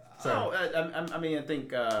 Sorry. I mean, I think.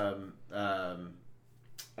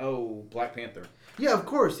 Black Panther. Yeah, of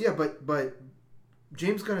course. Yeah, but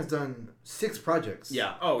James Gunn has done 6 projects.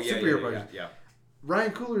 Yeah. Oh, yeah. Superhero projects. Yeah.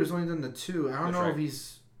 Ryan Coogler has only done the 2. I don't know right. if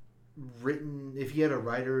he's written, if he had a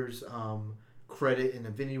writer's credit in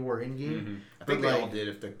Infinity War Endgame. Mm-hmm. I think they all did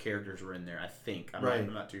if the characters were in there. I think.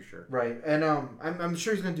 I'm not too sure. Right, and I'm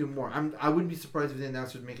sure he's gonna do more. I wouldn't be surprised if they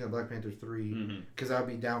announced they're making a Black Panther 3 because I'd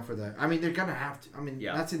be down for that. I mean, they're gonna have to. I mean,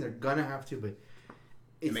 not saying they're gonna have to, but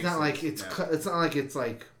it's not like it's not like it's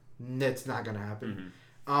like it's not gonna happen.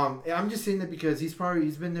 Mm-hmm. I'm just saying that because he's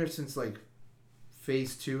been there since like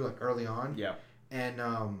phase 2, like early on. Yeah, and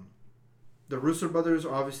the Russo brothers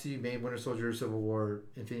obviously made Winter Soldier, Civil War,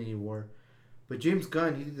 Infinity War. But James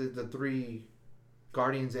Gunn, he did the 3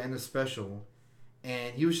 Guardians and the special,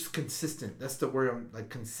 and he was just consistent. That's the word, like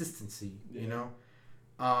consistency, you know?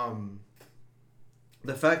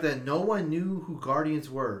 The fact that no one knew who Guardians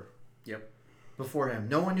were before him.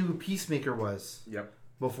 No one knew who Peacemaker was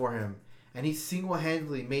before him. And he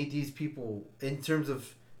single-handedly made these people, in terms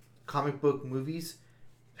of comic book movies,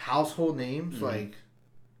 household names. Mm-hmm. Like,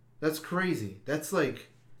 that's crazy. That's like,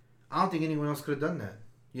 I don't think anyone else could have done that,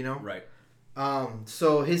 you know? Right.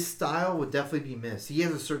 So his style would definitely be missed. He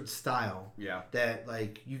has a certain style that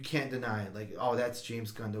like you can't deny it. Like, oh, that's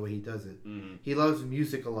James Gunn the way he does it. Mm-hmm. He loves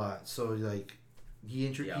music a lot, so like he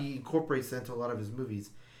incorporates that into a lot of his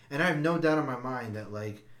movies. And I have no doubt in my mind that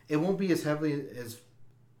like it won't be as heavily as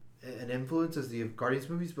an influence as the Guardians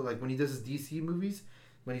movies, but like when he does his DC movies,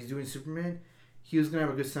 when he's doing Superman, he was gonna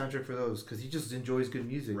have a good soundtrack for those because he just enjoys good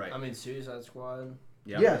music. Right. I mean, Suicide Squad.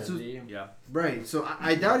 Yeah. Right. So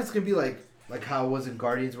I doubt it's gonna be like how it was in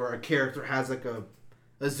Guardians where a character has like a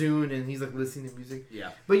Zune and he's like listening to music.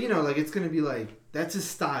 Yeah. But you know, like it's gonna be like that's his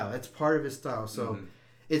style. That's part of his style. So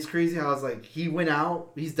it's crazy how it's like he went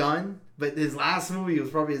out, he's done, but his last movie was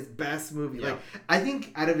probably his best movie. Yeah. Like I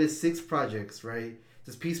think out of his 6 projects, right?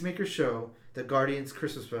 This Peacemaker show, the Guardians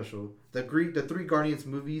Christmas special, the 3 Guardians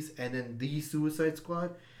movies, and then the Suicide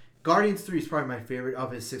Squad. Guardians 3 is probably my favorite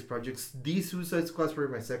of his 6 projects. The Suicide Squad is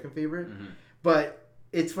probably my second favorite. Mm-hmm. But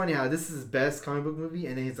it's funny how this is his best comic book movie,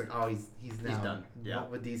 and then he's like, oh, he's done. Yeah,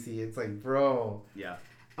 with DC. It's like, bro. Yeah.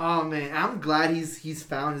 Oh man, I'm glad he's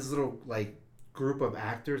found his little like group of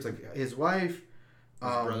actors, like his wife,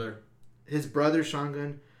 his brother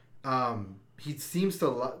Shangun. He seems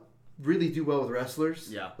to really do well with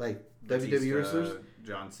wrestlers. Yeah, like Batista, WWE wrestlers.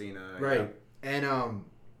 John Cena. Right, and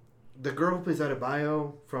the girl who plays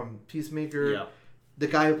Adebayo from Peacemaker. Yeah. The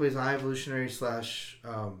guy who plays High Evolutionary /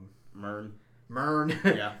 Mern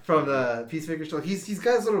from the Peacemaker show. He's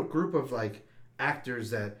got his little group of like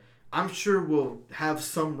actors that I'm sure will have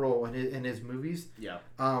some role in his movies. Yeah.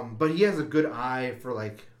 But he has a good eye for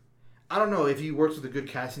like, I don't know if he works with a good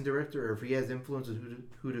casting director or if he has influence with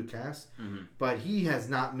who to cast. Mm-hmm. But he has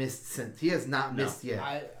not missed since. He has not missed yet.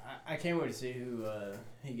 I can't wait to see who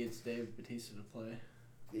he gets Dave Bautista to play.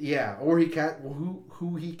 Yeah, or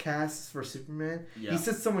who he casts for Superman. Yeah. He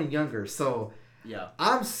said someone younger, so Yeah.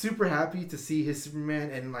 I'm super happy to see his Superman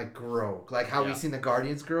and like grow, like how we've seen the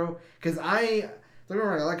Guardians grow. Because I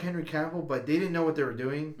like Henry Cavill, but they didn't know what they were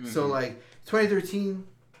doing. Mm-hmm. So like 2013,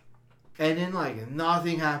 and then like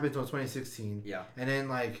nothing happened until 2016. Yeah. And then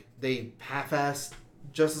like they half-assed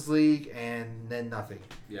Justice League, and then nothing.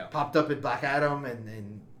 Yeah. Popped up in Black Adam,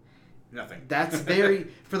 and nothing. That's very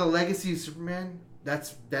for the legacy of Superman.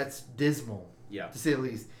 That's dismal. Yeah. To say the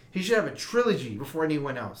least, he should have a trilogy before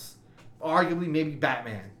anyone else. Arguably, maybe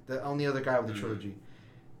Batman, the only other guy with a trilogy.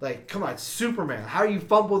 Like, come on, Superman. How do you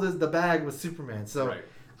fumble the bag with Superman? So,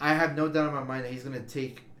 I have no doubt in my mind that he's going to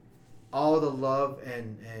take all the love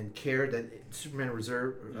and care that Superman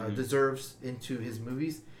deserves into his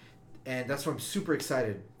movies. And that's why I'm super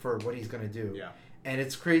excited for what he's going to do. Yeah. And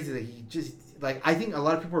it's crazy that he just, like, I think a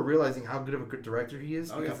lot of people are realizing how good of a good director he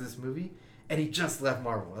is because of this movie. And he just left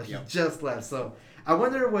Marvel. Like, he just left. So, I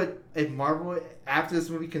wonder if Marvel, after this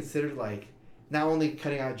movie, considered, like, not only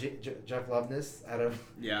cutting out Jeff Loveness out of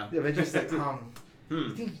the Avengers, like,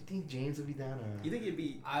 you think James would be down? You think he'd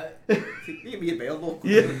be available?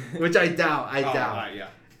 Yeah, which I doubt. I doubt. Right, yeah.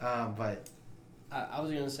 But I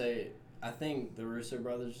was gonna say, I think the Russo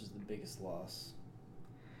brothers is the biggest loss.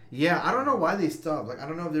 Yeah, I don't know why they stopped. Like, I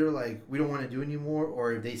don't know if they were like, we don't want to do anymore,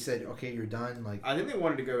 or if they said, okay, you're done. Like, I think they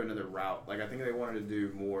wanted to go another route. Like, I think they wanted to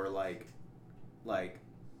do more like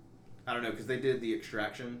I don't know, because they did the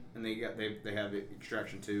Extraction, and they have the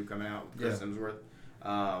Extraction 2 coming out with Chris Hemsworth,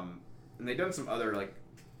 and they've done some other like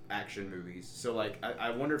action movies. So like, I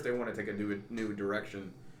wonder if they want to take a new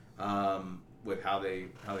direction with how they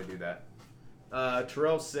do that.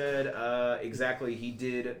 Terrell said exactly he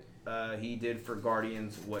did for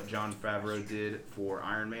Guardians what Jon Favreau did for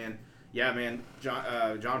Iron Man. Yeah, man, Jon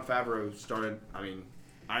Favreau started. I mean,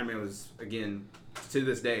 Iron Man was, again, to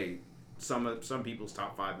this day, some people's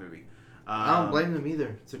top 5 movie. I don't blame them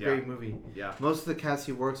either. It's a great movie. Yeah. Most of the cast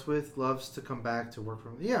he works with loves to come back to work for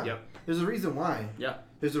him. Yeah. Yep. There's a reason why. Yeah.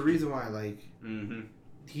 There's a reason why. Like,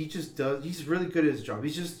 he just does. He's really good at his job.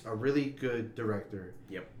 He's just a really good director.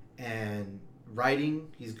 Yep. And writing,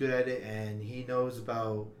 he's good at it, and he knows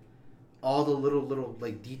about all the little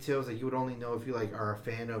like details that you would only know if you like are a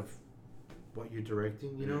fan of what you're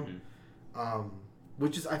directing. You know,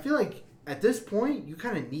 which is, I feel like at this point you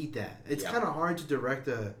kind of need that. It's kind of hard to direct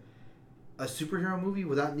a superhero movie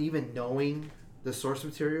without even knowing the source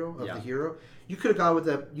material of the hero. You could have got with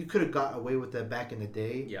that. You could have got away with that back in the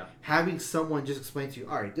day. Yeah. Having someone just explain to you,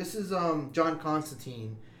 all right, this is John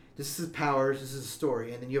Constantine. This is his powers. This is his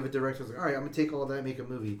story, and then you have a director who's like, all right, I'm gonna take all that and make a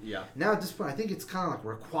movie. Yeah. Now at this point, I think it's kind of like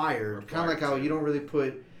required. Kind of like how you don't really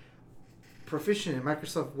put proficient in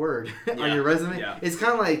Microsoft Word on your resume. Yeah. It's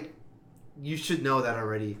kind of like you should know that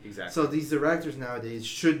already. Exactly. So these directors nowadays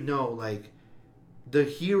should know like the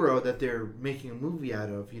hero that they're making a movie out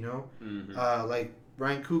of. You know, like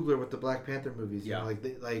Ryan Coogler with the Black Panther movies. You know,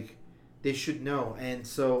 like they should know. And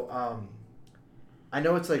so I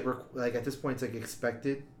know it's like at this point it's like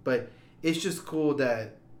expected, but it's just cool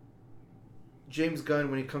that James Gunn,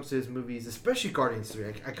 when it comes to his movies, especially Guardians 3,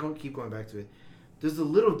 I can't keep going back to it. There's the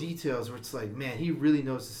little details where it's like, man, he really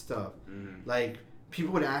knows his stuff. Like,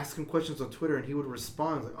 people would ask him questions on Twitter, and he would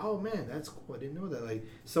respond like, "Oh man, that's cool. I didn't know that." Like,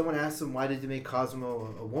 someone asked him, "Why did you make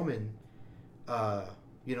Cosmo a woman?"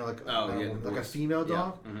 You know, like a female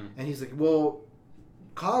dog, and he's like, "Well,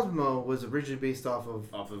 Cosmo was originally based off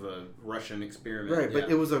of a Russian experiment, right?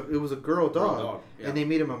 But it was a girl dog, yeah. And they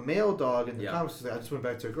made him a male dog in the comics. So I just went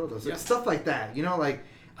back to a girl dog, so like, stuff like that. You know, like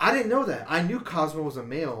I didn't know that. I knew Cosmo was a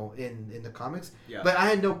male in the comics, but I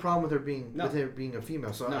had no problem with her being a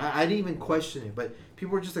female. So I didn't even question it. But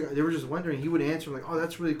people were just like, they were just wondering. He would answer like, "Oh,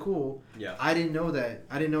 that's really cool." Yeah, I didn't know that.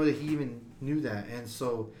 I didn't know that he even knew that, and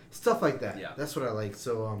so stuff like that. Yeah, that's what I like.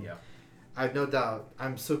 So I have no doubt.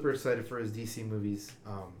 I'm super excited for his DC movies.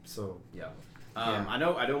 I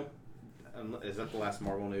know. I don't. Is that the last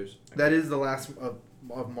Marvel news? That is the last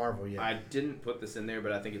of Marvel. Yeah. I didn't put this in there,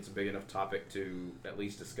 but I think it's a big enough topic to at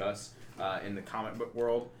least discuss in the comic book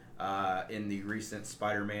world. In the recent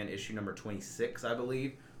Spider-Man issue number 26, I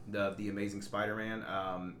believe, the Amazing Spider-Man,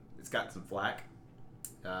 it's got some flack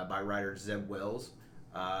by writer Zeb Wells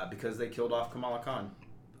because they killed off Kamala Khan.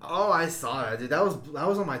 Oh, I saw that, dude. That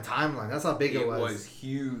was on my timeline. That's how big it was. It was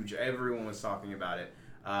huge. Everyone was talking about it.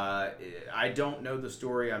 I don't know the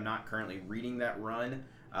story. I'm not currently reading that run,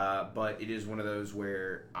 but it is one of those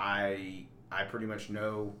where I pretty much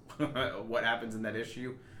know what happens in that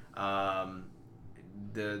issue.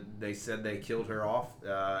 They said they killed her off.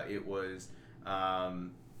 It was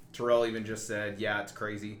Terrell even just said, yeah, it's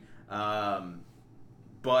crazy. But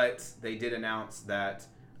they did announce that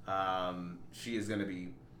she is going to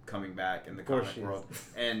be coming back in the comic world,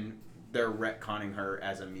 and they're retconning her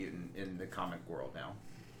as a mutant in the comic world now.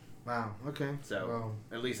 Wow. Okay. So well,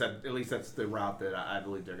 at least that's the route that I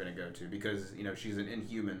believe they're going to go to, because she's an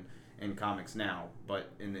Inhuman in comics now,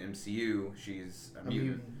 but in the MCU she's a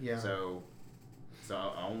mutant. Yeah. So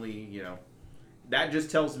only that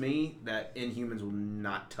just tells me that Inhumans will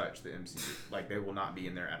not touch the MCU. Like, they will not be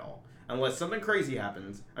in there at all unless something crazy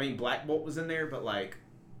happens. I mean, Black Bolt was in there, but like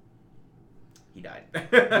he died.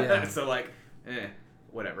 Yeah. So like,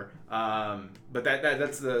 whatever. But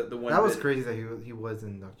that's the one. That was crazy that he was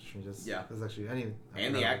in Doctor Strange. That's actually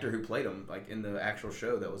and the actor who played him, like in the actual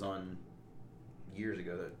show that was on years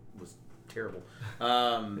ago, that was terrible.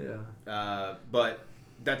 But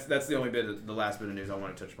that's the only bit of the last bit of news I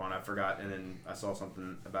want to touch upon. I forgot, and then I saw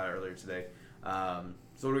something about it earlier today.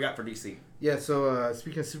 So what do we got for DC? Yeah. So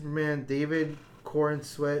speaking of Superman, David Corn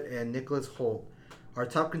Sweat and Nicholas Hoult are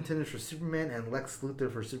top contenders for Superman, and Lex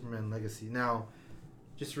Luthor for Superman Legacy. Now,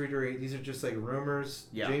 just to reiterate, these are just like rumors.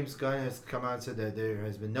 Yeah. James Gunn has come out and said that there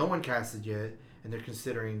has been no one casted yet, and they're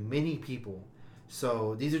considering many people.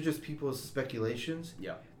 So these are just people's speculations.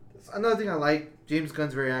 Yeah. Another thing I like, James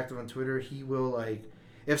Gunn's very active on Twitter. He will, like,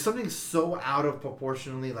 if something's so out of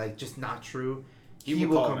proportionally, like, just not true, he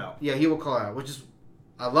will call him out. Yeah, he will call it out, which is,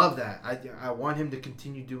 I love that. I want him to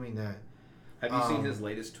continue doing that. Have you seen his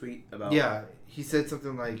latest tweet about? Yeah, he said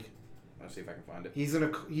something like, Let's see if I can find it. He's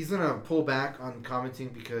gonna pull back on commenting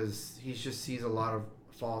because he just sees a lot of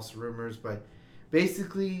false rumors. But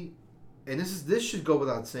basically, and this should go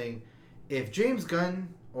without saying, if James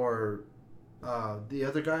Gunn or the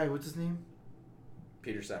other guy, what's his name?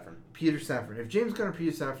 Peter Safran. If James Gunn or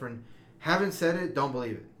Peter Safran haven't said it, don't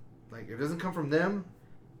believe it. Like, if it doesn't come from them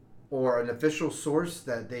or an official source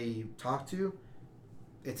that they talk to,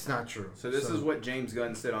 it's not true. So this is what James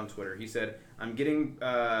Gunn said on Twitter. He said, "I'm getting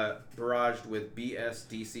barraged with BS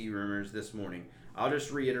DC rumors this morning. I'll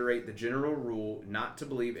just reiterate the general rule not to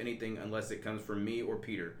believe anything unless it comes from me or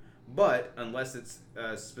Peter. But unless it's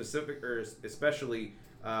specific or especially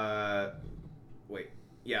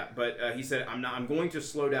he said, I'm going to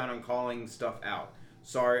slow down on calling stuff out.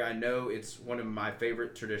 Sorry, I know it's one of my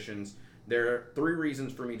favorite traditions. There are 3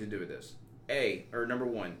 reasons for me to do this. Number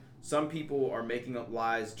 1, some people are making up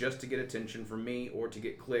lies just to get attention from me or to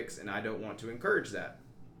get clicks, and I don't want to encourage that.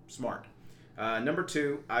 Smart. Number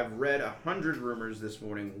 2, I've read 100 rumors this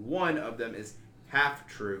morning. One of them is half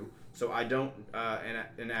true, so I don't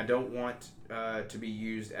and I don't want to be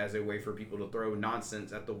used as a way for people to throw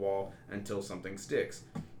nonsense at the wall until something sticks.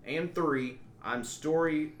 And 3, I'm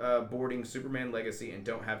storyboarding Superman Legacy and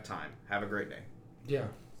don't have time. Have a great day." Yeah.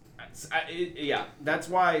 That's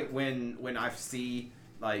why when I see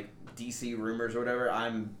like DC rumors or whatever,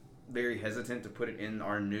 I'm very hesitant to put it in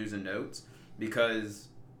our news and notes, because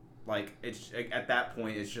like it's at that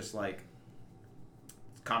point it's just like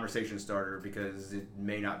conversation starter, because it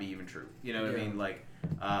may not be even true. You know what I mean? Like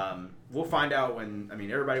we'll find out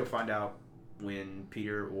everybody will find out when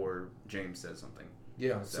Peter or James says something.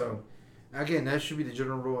 Yeah. So again, that should be the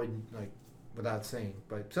general rule, like without saying.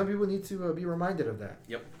 But some people need to be reminded of that.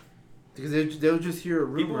 Yep. Because they'll just hear a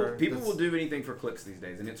rumor. People will do anything for clicks these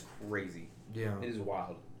days, and it's crazy. Yeah. It is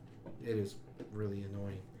wild. It is really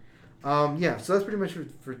annoying. So that's pretty much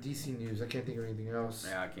for DC news. I can't think of anything else.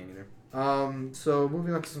 Yeah, I can't either. So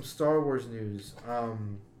moving on to some Star Wars news.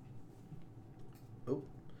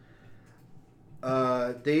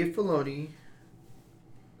 Dave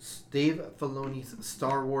Filoni's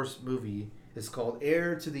Star Wars movie is called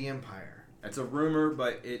Heir to the Empire. It's a rumor,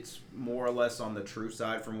 but it's more or less on the true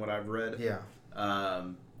side from what I've read. Yeah.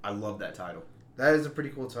 I love that title. That is a pretty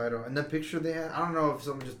cool title. And the picture they had, I don't know if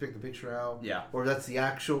someone just picked the picture out. Yeah. Or that's the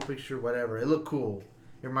actual picture, whatever. It looked cool.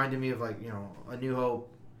 It reminded me of, like, A New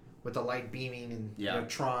Hope with the light beaming and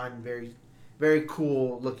Tron. Very, very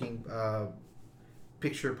cool looking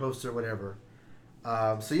picture, poster, whatever.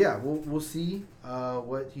 We'll see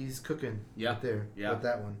what he's cooking right there with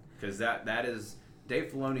that one. Because that is...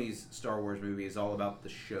 Dave Filoni's Star Wars movie is all about the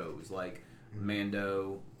shows, like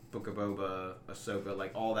Mando, Book of Boba, Ahsoka,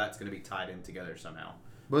 like all that's going to be tied in together somehow.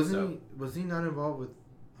 Was he not involved with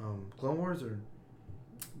Clone Wars or?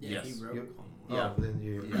 Yes. He wrote Clone Wars. Oh, then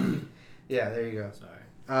yeah, there you go. Sorry.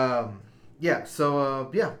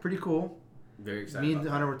 Pretty cool. Very excited. Me and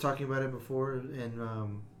Hunter were talking about it before,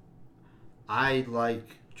 and I like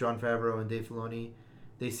Jon Favreau and Dave Filoni.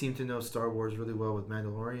 They seem to know Star Wars really well with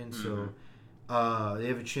Mandalorian, so they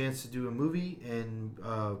have a chance to do a movie, and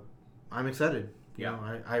I'm excited. You know,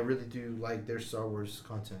 I really do like their Star Wars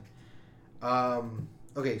content.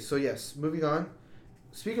 Moving on.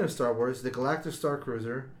 Speaking of Star Wars, the Galactic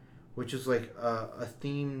Starcruiser, which is like a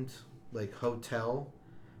themed like hotel,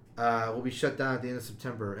 will be shut down at the end of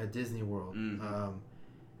September at Disney World. Mm-hmm.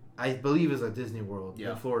 I believe it's at Disney World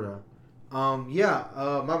in Florida. My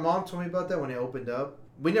mom told me about that when it opened up.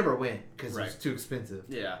 We never went because it was too expensive.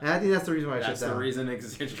 Yeah. And I think that's the reason why it shut down. That's the reason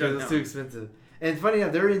it's because it's too expensive. And funny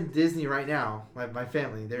enough, they're in Disney right now. My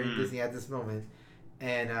family, they're in Disney at this moment.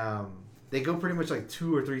 And they go pretty much like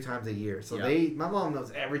 2 or 3 times a year. So my mom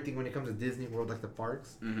knows everything when it comes to Disney World, like the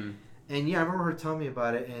parks. Mm-hmm. And I remember her telling me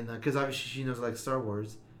about it. And because obviously she knows like Star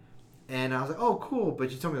Wars. And I was like, oh, cool.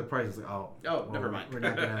 But she told me the price. I was like, well, never mind. We're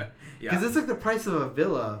not going to. Because it's like the price of a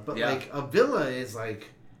villa. But like a villa is like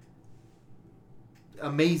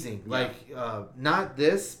amazing. Like not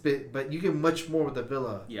this, but you get much more with the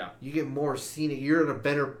villa. Yeah. You get more scenic. You're in a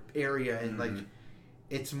better area. And like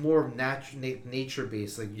it's more nature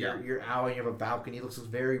based. Like you're out and you have a balcony. It looks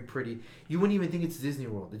very pretty. You wouldn't even think it's Disney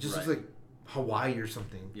World. It just looks like Hawaii or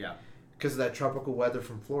something. Yeah. Because of that tropical weather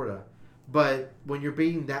from Florida. But when you're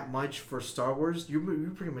paying that much for Star Wars,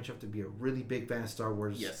 you pretty much have to be a really big fan of Star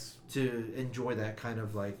Wars to enjoy that kind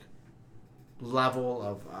of like level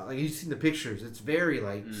of like you've seen the pictures. It's very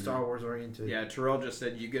like Star Wars oriented. Yeah, Terrell just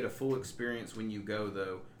said you get a full experience when you go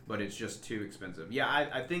though, but it's just too expensive. Yeah,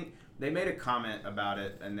 I think they made a comment about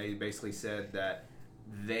it, and they basically said that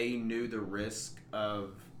they knew the risk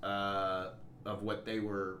of what they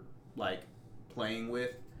were like playing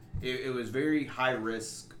with. It was very high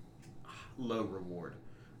risk, low reward,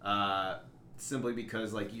 simply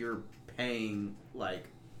because like you're paying like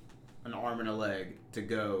an arm and a leg to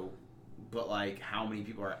go, but like how many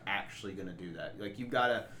people are actually going to do that? Like you've got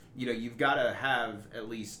to have at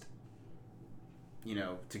least,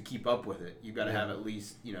 to keep up with it, you've got to have at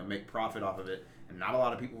least, make profit off of it, and not a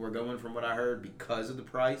lot of people were going from what I heard because of the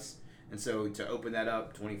price. And so to open that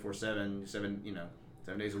up 24/7, 7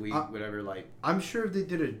 days a week, whatever. Like I'm sure if they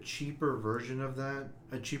did a cheaper version of that,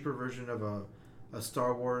 a cheaper version of a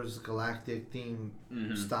Star Wars Galactic themed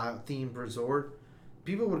resort,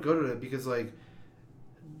 people would go to it because like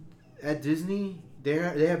at Disney they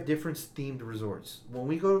have different themed resorts. When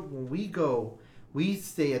we go, we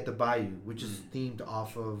stay at the Bayou, which is themed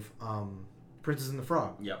off of Princess and the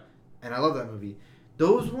Frog. Yep. And I love that movie.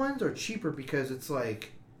 Those ones are cheaper because it's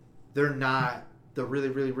like they're not the really,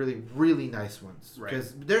 really, really, really nice ones. Right.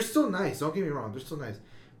 Because they're still nice. Don't get me wrong. They're still nice.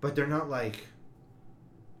 But they're not like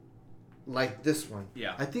this one.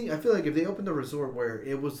 Yeah. I feel like if they opened a resort where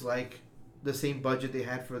it was like the same budget they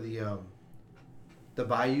had for the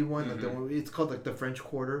Bayou one, like it's called like the French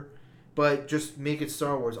Quarter, but just make it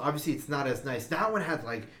Star Wars. Obviously, it's not as nice. That one had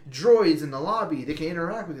like droids in the lobby. They can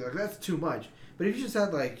interact with you. Like that's too much. But if you just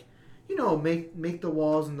had like make the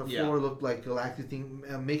walls and the floor look like Galactic theme.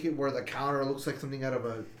 Make it where the counter looks like something out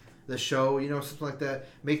of the show, something like that.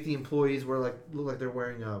 Make the employees look like they're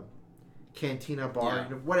wearing a cantina bar,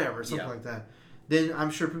 whatever, something like that. Then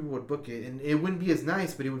I'm sure people would book it, and it wouldn't be as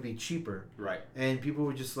nice, but it would be cheaper. Right. And people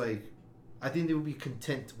would just I think they would be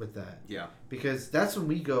content with that. Yeah. Because that's when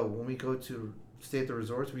we go to stay at the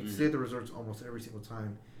resorts. We stay at the resorts almost every single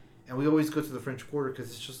time, and we always go to the French Quarter because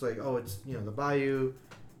it's just like it's the Bayou.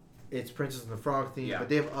 It's Princess and the Frog theme, but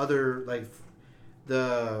they have other like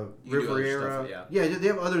the Riviera. They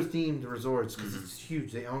have other themed resorts because it's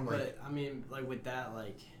huge. They own But I mean, like with that,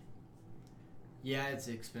 it's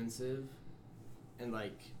expensive, and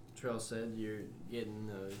like Trail said, you're getting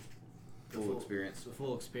the full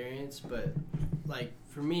experience. But like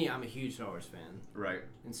for me, I'm a huge Star Wars fan. Right.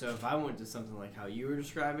 And so if I went to something like how you were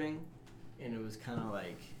describing, and it was kind of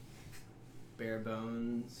like bare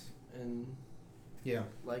bones and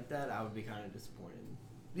like that, I would be kind of disappointed.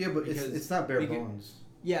 Yeah, but it's not bare bones.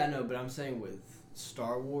 Yeah, I know, but I'm saying with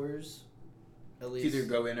Star Wars, at least either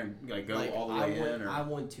go in or go all the way in. Or I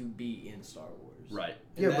want to be in Star Wars. Right.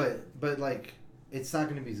 And but like it's not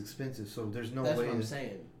going to be as expensive, so there's no way. That's what I'm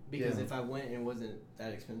saying. Because if I went and it wasn't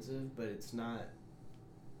that expensive, but it's not,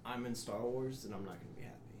 I'm in Star Wars, then I'm not going to be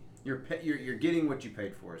happy. You're getting what you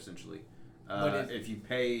paid for essentially. If you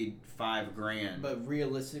paid $5,000, but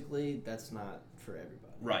realistically, that's not for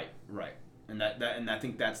everybody. Right, and and I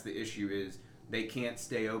think that's the issue is they can't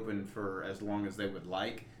stay open for as long as they would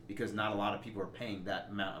like because not a lot of people are paying that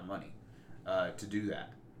amount of money to do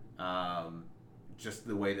that. Just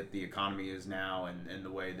the way that the economy is now, and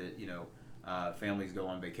the way that families go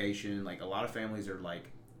on vacation. Like a lot of families are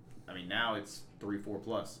now it's 3-4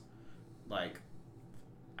 plus.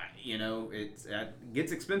 It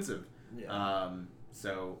gets expensive. Yeah.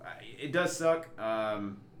 So it does suck.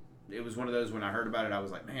 It was one of those when I heard about it, I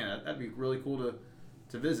was like, man, that'd be really cool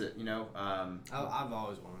to visit. I've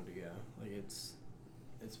always wanted to go. It's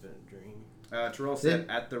been a dream. Terrell said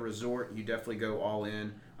at the resort, you definitely go all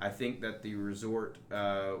in. I think that the resort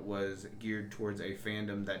was geared towards a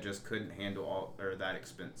fandom that just couldn't handle all or that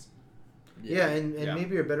expense. Yeah, and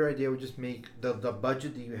maybe a better idea would just make the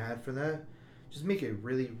budget that you had for that, just make a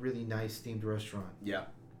really, really nice themed restaurant. Yeah.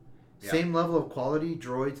 Same level of quality,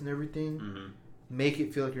 droids and everything. Mm-hmm. Make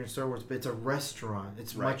it feel like you're in Star Wars, but it's a restaurant.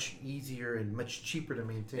 It's Right. much easier and much cheaper to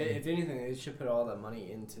maintain. If anything, they should put all that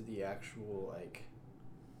money into the actual, like,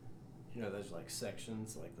 you know, there's like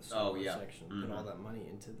sections, like the Star Wars section. Mm-hmm. Put all that money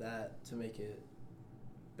into that to make it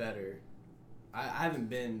better. I haven't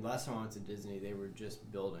been. Last time I went to Disney, they were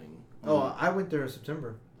just building. I went there in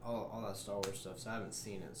September. All that Star Wars stuff, so I haven't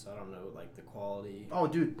seen it, so I don't know like the quality. Oh,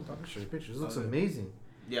 dude, I'll show you pictures. It looks amazing.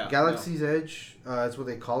 Yeah. Galaxy's Edge, that's what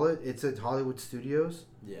they call it. It's at Hollywood Studios.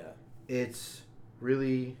 Yeah. It's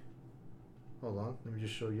really. Hold on, let me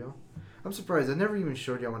just show y'all. I'm surprised. I never even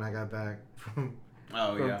showed y'all when I got back from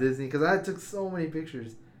Disney because I took so many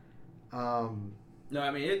pictures. No,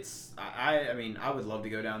 I mean it's. I mean I would love to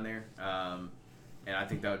go down there, and I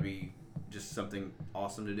think that would be just something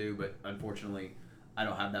awesome to do. But unfortunately, I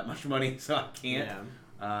don't have that much money, so I can't.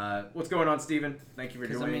 Yeah. What's going on, Steven? Thank you for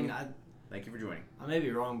joining. I mean, Thank you for joining. I may be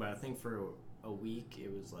wrong, but I think for a week it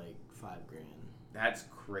was like $5,000. That's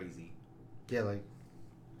crazy. Yeah, like.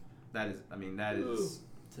 That is. I mean, that is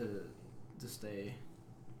to stay.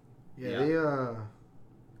 Yeah, they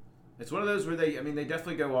It's one of those where they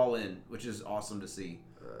definitely go all in, which is awesome to see.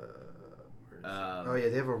 oh yeah,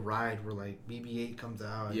 they have a ride where like BB-8 comes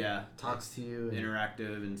out. And talks to you. And,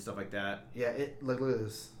 interactive and stuff like that. Yeah, look at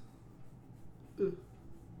this.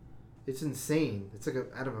 It's insane. It's like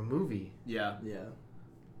out of a movie. Yeah. Yeah.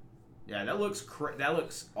 Yeah, that looks that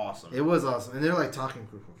looks awesome. It was awesome, and they're like talking.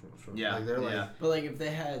 Yeah. Like, they're like. But like if they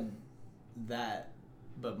had that,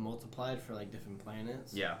 but multiplied for like different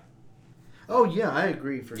planets. Yeah. Oh yeah, I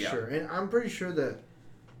agree for sure, and I'm pretty sure that.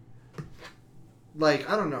 Like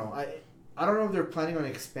I don't know, I don't know if they're planning on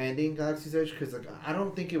expanding Galaxy's Edge because like I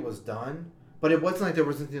don't think it was done, but it wasn't like there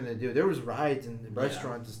was nothing to do. There was rides and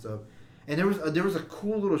restaurants and stuff, and there was a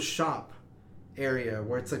cool little shop area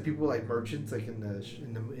where it's like people like merchants like in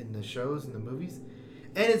the shows and the movies,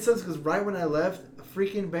 and it sucks because right when I left,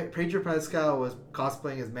 freaking Pedro Pascal was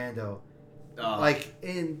cosplaying as Mando, like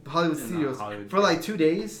in Hollywood Studios for like 2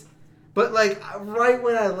 days. But, like, right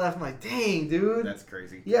when I left, I'm like, dang, dude. That's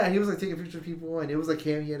crazy. Yeah, he was, like, taking pictures of people, and it was, like,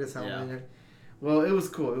 him. He had his helmet in there. Well, it was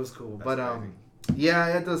cool. It was cool. That's but, crazy.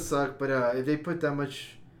 yeah, it does suck. But if they put that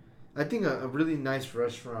much... I think a really nice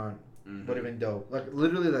restaurant would have been dope. Like,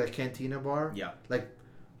 literally, like, a cantina bar. Yeah. Like,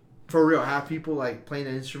 for real. Have people, like, playing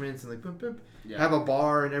instruments and, like, boom, boom. Yeah. Have a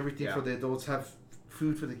bar and everything for the adults. Have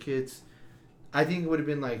food for the kids. I think it would have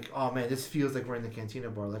been like, oh man, this feels like we're in the cantina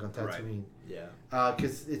bar, like on Tatooine. Right. Yeah.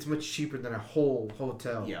 Because it's much cheaper than a whole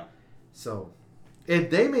hotel. Yeah. So, if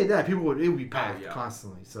they made that, it would be packed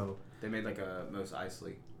constantly. So they made like a Mos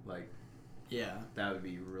Eisley, like. Yeah. That would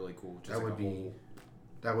be really cool. Just that like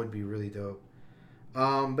that would be really dope.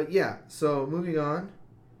 But yeah, so moving on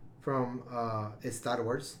from Star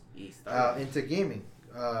Wars into gaming.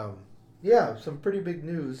 Yeah, some pretty big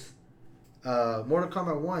news. Mortal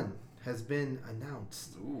Kombat 1 has been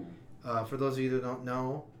announced. Ooh. For those of you that don't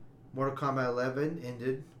know, Mortal Kombat 11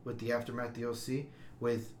 ended with the Aftermath DLC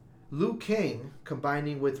with Liu Kang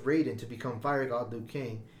combining with Raiden to become Fire God Liu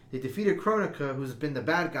Kang. They defeated Kronika, who's been the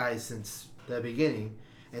bad guy since the beginning,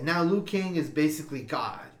 and now Liu Kang is basically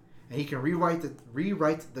God, and he can rewrite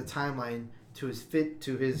the timeline to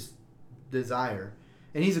his desire,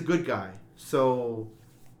 and he's a good guy. So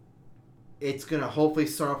it's going to hopefully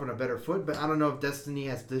start off on a better foot, but I don't know if Destiny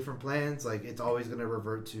has different plans. Like, it's always going to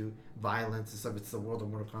revert to violence and stuff. It's the world of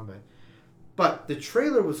Mortal Kombat. But the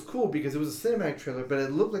trailer was cool because it was a cinematic trailer, but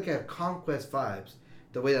it looked like it had Conquest vibes.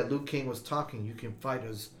 The way that Liu Kang was talking, you can fight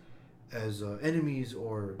as enemies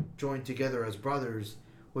or join together as brothers,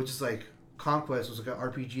 which is like Conquest was like an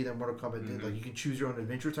RPG that Mortal Kombat did. Like, you can choose your own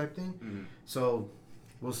adventure type thing. Mm-hmm. So,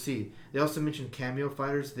 we'll see. They also mentioned cameo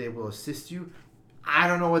fighters. They will assist you. I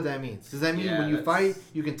don't know what that means. Does that mean when you fight,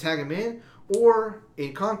 you can tag them in? Or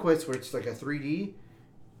in Conquest, where it's like a 3D,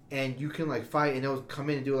 and you can like fight, and they'll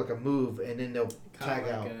come in and do like a move, and then they'll tag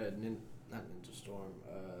out. Not Ninja Storm.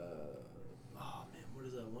 Oh man, what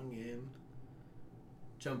is that one game?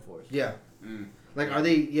 Jump Force. Yeah. Like, are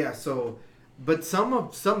they? Yeah. So, but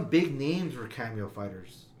some big names were cameo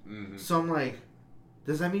fighters. Mm-hmm. So I'm like,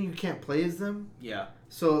 does that mean you can't play as them? Yeah.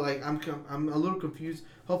 So like I'm a little confused.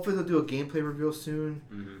 Hopefully they'll do a gameplay reveal soon,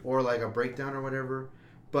 or like a breakdown or whatever.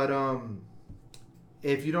 But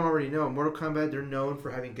if you don't already know, Mortal Kombat, they're known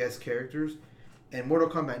for having guest characters. And Mortal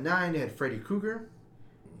Kombat 9, they had Freddy Krueger,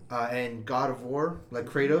 and God of War, like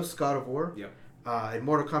Kratos, God of War. Yep. In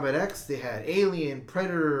Mortal Kombat X, they had Alien,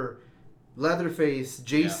 Predator, Leatherface,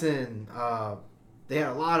 Jason. They had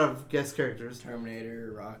a lot of guest characters.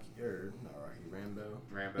 Terminator, Rambo.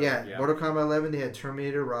 Yeah, Mortal Kombat 11, they had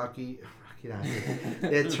Terminator, Rocky.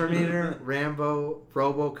 They had Terminator, Rambo,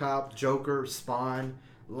 RoboCop, Joker, Spawn.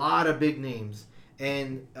 A lot of big names.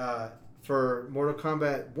 And for Mortal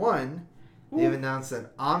Kombat 1, they've announced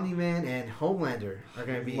that Omni-Man and Homelander are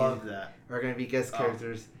going to be guest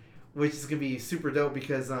characters, which is going to be super dope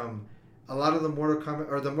because a lot of the Mortal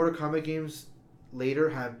Kombat games later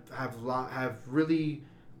have really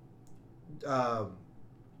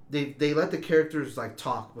they let the characters like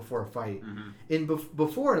talk before a fight.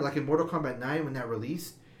 Before like in Mortal Kombat 9 when that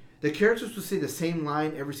released, the characters would say the same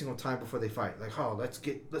line every single time before they fight, like, oh, let's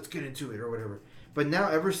get into it or whatever. But now,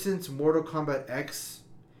 ever since Mortal Kombat X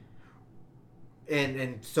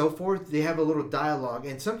and so forth, they have a little dialogue.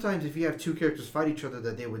 And sometimes if you have two characters fight each other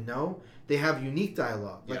that they would know, they have unique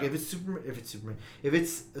dialogue. Like if it's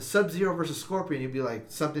Sub-Zero versus Scorpion, it'd be like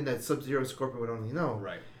something that Sub-Zero and Scorpion would only know.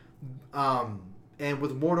 Right. And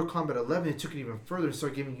with Mortal Kombat 11, it took it even further and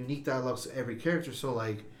started giving unique dialogues to every character. So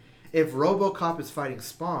like, if RoboCop is fighting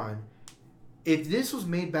Spawn, if this was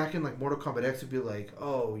made back in like Mortal Kombat X, it'd be like,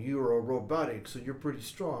 oh, you're a robotic, so you're pretty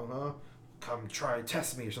strong, huh? Come try and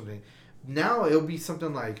test me or something. Now it'll be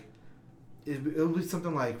something like,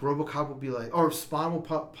 RoboCop will be like, or Spawn will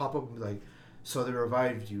pop up and be like, so they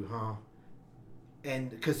revived you, huh?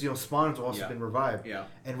 And because Spawn's also been revived. Yeah.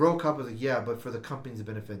 And RoboCop was like, yeah, but for the company's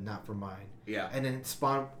benefit, not for mine. Yeah. And then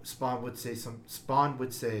Spawn would say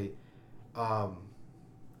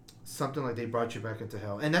something like they brought you back into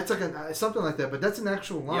hell, and that's like something like that. But that's an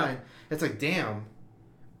actual line. Yeah. It's like, damn,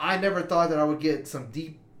 I never thought that I would get some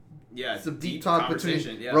deep talk between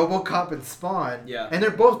RoboCop and Spawn. Yeah. And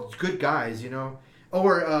they're both good guys,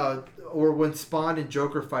 Or when Spawn and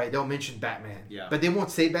Joker fight, they'll mention Batman. Yeah. But they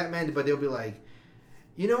won't say Batman, but they'll be like,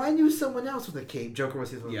 I knew someone else with a cape. Joker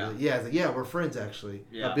was his one. Yeah. It's like, we're friends actually.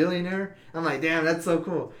 Yeah. A billionaire. I'm like, damn, that's so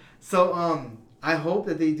cool. So I hope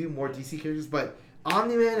that they do more DC characters, but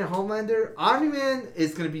Omni-Man and Homelander. Omni-Man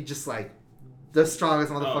is gonna be just like the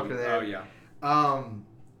strongest motherfucker there. Oh yeah.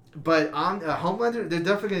 But Homelander, they're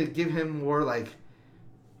definitely gonna give him more like,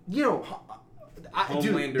 Homelander.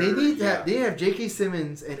 Dude, they need to have, they have J.K.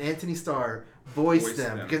 Simmons and Anthony Starr voice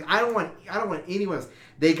them because I don't want anyone else.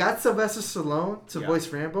 They got Sylvester Stallone to voice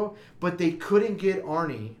Rambo, but they couldn't get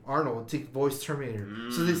Arnold to voice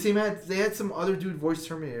Terminator. So they had some other dude voice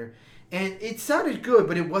Terminator. And it sounded good,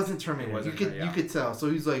 but it wasn't Terminator. You could tell. So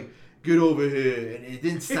he's like, "Get over here," and it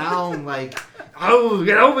didn't sound like, "Oh,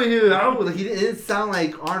 get over here!" Oh, like it didn't sound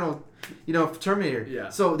like Arnold, Terminator. Yeah.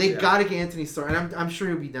 So they gotta get Anthony Starr, and I'm sure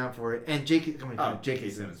he'll be down for it. And J.K.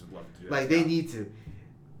 Simmons would love to do that. Like they need to.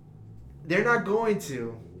 They're not going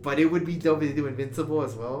to, but it would be dope if they do Invincible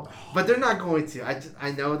as well. But they're not going to.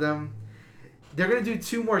 I know them. They're gonna do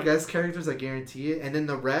 2 more guest characters, I guarantee it, and then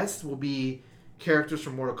the rest will be characters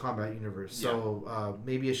from Mortal Kombat universe. So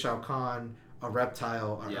maybe a Shao Kahn, a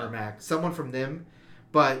Reptile, a Ermac, someone from them.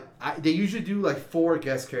 But they usually do like 4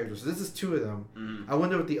 guest characters. So this is 2 of them. I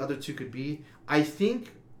wonder what the other 2 could be. I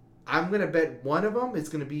think I'm going to bet one of them is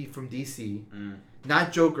going to be from DC.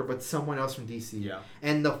 Not Joker, but someone else from DC. Yeah.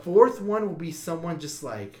 And the 4th one will be someone just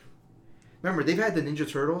like... Remember, they've had the Ninja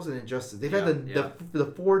Turtles and Injustice. They've had the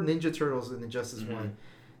 4 Ninja Turtles in Injustice 1.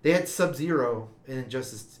 They had Sub-Zero in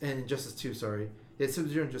Injustice 2, sorry. They had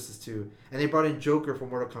Sub-Zero in Injustice 2. And they brought in Joker for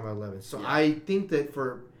Mortal Kombat 11. So I think that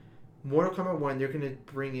for Mortal Kombat 1, they're going to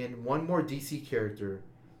bring in one more DC character.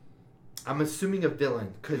 I'm assuming a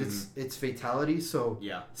villain, because it's fatality, so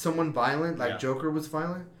someone violent, like Joker was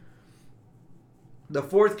violent. The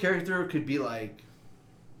 4th character could be like...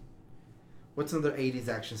 What's another 80s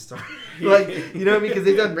action star? Like, you know what I mean? Because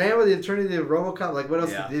they've done Rambo, they've turned into RoboCop. Like, what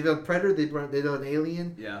else? Yeah. They've done Predator, they've done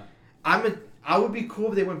Alien. Yeah. I would be cool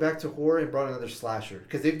if they went back to horror and brought another slasher.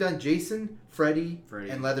 Because they've done Jason, Freddy,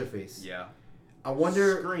 and Leatherface. Yeah. I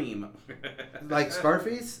wonder... Scream. Like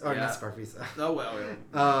Scarface? Or not Scarface. Oh,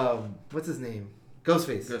 well. What's his name?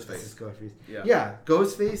 Ghostface. Ghostface. Yeah,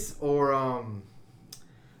 Ghostface or...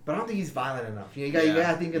 But I don't think he's violent enough. You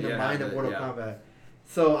gotta think in the mind of Mortal Kombat.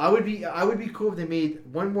 So I would be cool if they made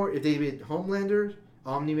one more. If they made Homelander,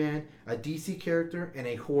 Omni-Man, a DC character, and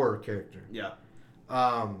a horror character. Yeah.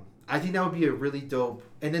 I think that would be a really dope.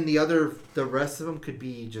 And then the rest of them could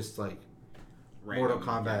be just like Mortal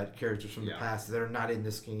Kombat characters from the past that are not in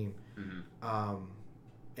this game.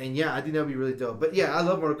 And I think that would be really dope. But I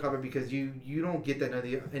love Mortal Kombat because you don't get that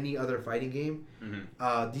in any other fighting game.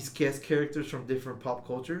 These guest characters from different pop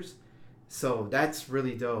cultures, so that's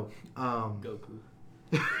really dope. Goku.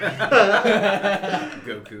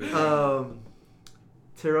 Goku.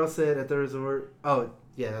 Terrell said at the resort. Oh,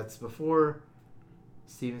 yeah, that's before.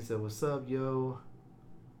 Steven said, "What's up, yo?"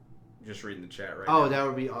 Just reading the chat right now. now. That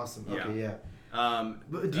would be awesome. Yeah. Okay, yeah.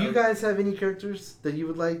 But do you guys have any characters that you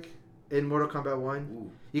would like in Mortal Kombat 1?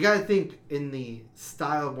 Ooh. You gotta think in the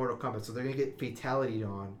style of Mortal Kombat. So they're gonna get fatality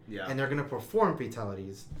on. Yeah. And they're gonna perform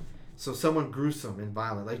fatalities. So someone gruesome and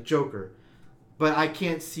violent, like Joker. But I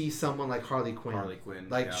can't see someone like Harley Quinn.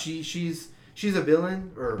 Like yeah. she's a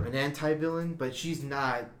villain or an anti-villain, but she's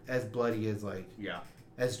not as bloody as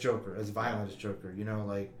as Joker, as violent as Joker. You know,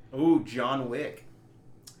 like John Wick.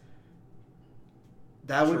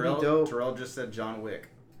 That would be dope. Terrell just said John Wick.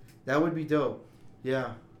 That would be dope.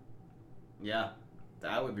 Yeah. Yeah,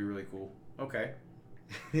 that would be really cool. Okay.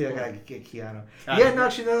 Yeah, I gotta get Keanu. Yeah, no,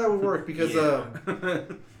 actually, no, that would work because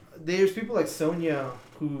there's people like Sonya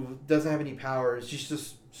who doesn't have any powers. She's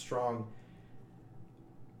just strong.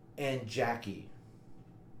 And Jackie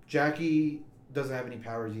doesn't have any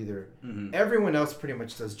powers either. Mm-hmm. Everyone else pretty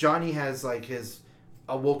much does. Johnny has like his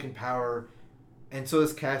awoken power, and so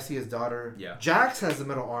does Cassie, his daughter. Yeah. Jax has the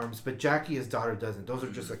metal arms, but Jackie, his daughter, doesn't. Those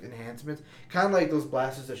are just like enhancements, kind of like those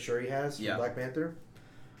blasters that Shuri has from Black Panther.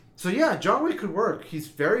 So yeah, John Wick could work. He's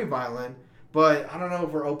very violent, but I don't know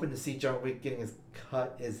if we're open to see John Wick getting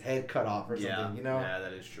his head cut off or something. You know? Yeah,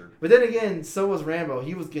 that is true. But then again, so was Rambo.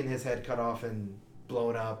 He was getting his head cut off and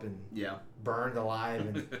blown up and burned alive.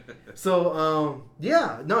 And so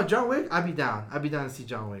no, John Wick. I'd be down. I'd be down to see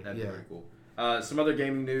John Wick. That'd be very cool. Some other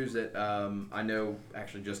gaming news that I know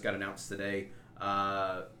actually just got announced today.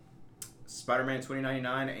 Spider-Man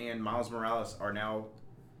 2099 and Miles Morales are now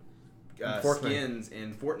skins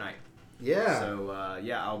in Fortnite. Yeah. So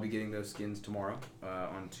I'll be getting those skins tomorrow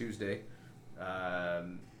on Tuesday.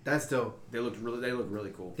 That's dope. They look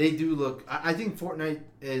really cool. They do look. I think Fortnite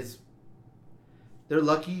is. They're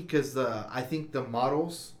lucky because I think the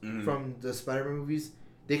models from the Spider-Man movies,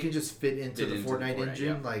 they can just fit into the Fortnite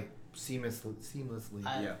engine like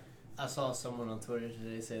seamlessly. I saw someone on Twitter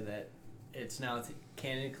today say that it's now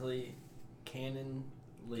canonically,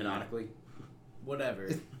 whatever.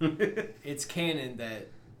 It's canon that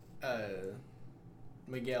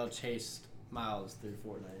Miguel chased Miles through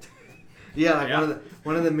Fortnite. Yeah, like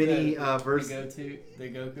one of the mini verses. The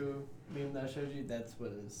Goku meme that I showed you. That's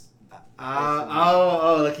what it is.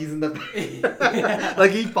 Like he's in the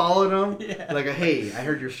like he followed him. Yeah. Like hey, I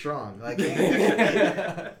heard you're strong. Like look,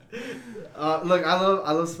 I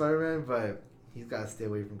love Spider-Man, but he's got to stay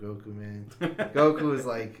away from Goku, man. Goku is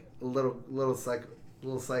like a little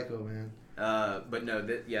psycho, man. But no,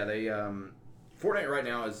 they Fortnite right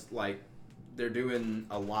now is like they're doing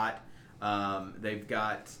a lot. They've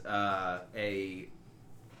got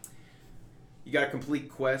you got to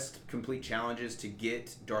complete challenges to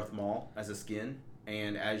get Darth Maul as a skin,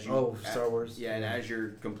 and as you Star Wars, and as you're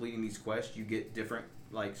completing these quests, you get different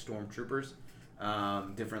like stormtroopers,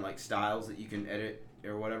 different like styles that you can edit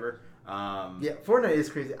or whatever. Fortnite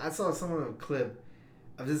is crazy. I saw someone a clip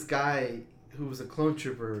of this guy who was a clone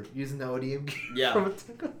trooper using the ODM game from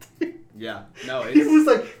Attack on Titan. Yeah, no, he was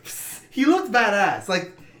like, he looked badass.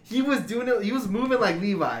 Like he was doing it. He was moving like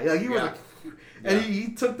Levi. Like he was like. And he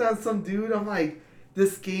took down some dude. I'm like,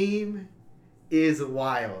 this game is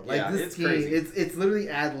wild. Like this game, crazy. It's literally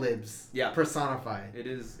ad libs personified. It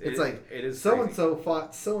is. It's like so and so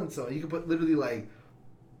fought so and so. You can put literally like,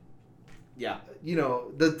 you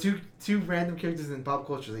know, the two random characters in pop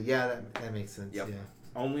culture. Like that makes sense. Yep. Yeah.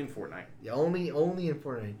 Only in Fortnite. Yeah, only in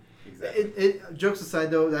Fortnite. Exactly. It jokes aside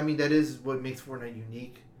though, I mean that is what makes Fortnite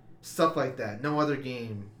unique. Stuff like that. No other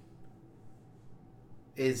game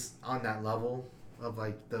is on that level of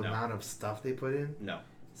like the amount of stuff they put in. No.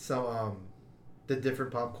 So the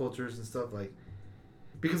different pop cultures and stuff like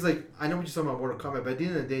because like I know what you're talking about Mortal Kombat, but at the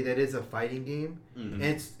end of the day that is a fighting game and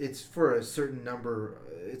it's for a certain number,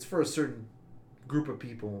 it's for a certain group of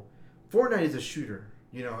people. Fortnite is a shooter,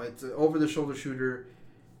 you know, it's an over the shoulder shooter.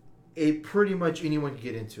 It pretty much anyone can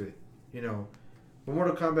get into it, you know. But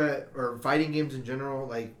Mortal Kombat or fighting games in general,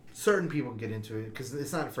 like certain people can get into it because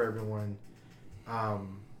it's not for everyone.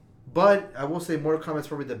 But I will say Mortal Kombat is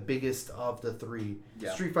probably the biggest of the three.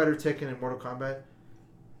 Yeah. Street Fighter, Tekken, and Mortal Kombat.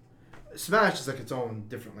 Smash is like its own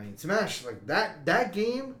different lane. Smash, like that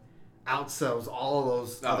game outsells all of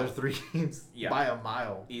those other three games by a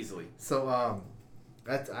mile. Easily. So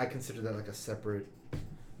I consider that like a separate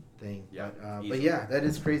thing. Yeah. But yeah, that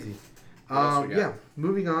is crazy.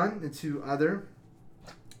 Moving on into other,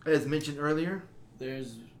 as mentioned earlier.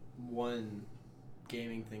 There's one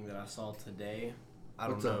gaming thing that I saw today. I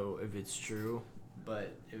don't know if it's true,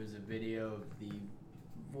 but it was a video of the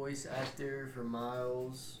voice actor for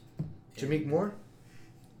Miles. Jameek Moore?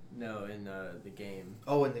 No, in the game.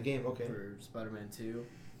 Oh, in the game, okay. For Spider-Man 2.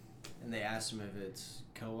 And they asked him if it's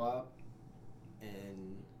co-op.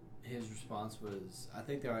 And his response was, I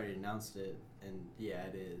think they already announced it. And yeah,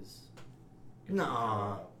 it is. No.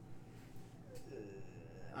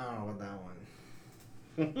 I don't know about that one.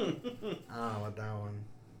 I don't know about that one.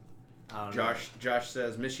 I don't know. Josh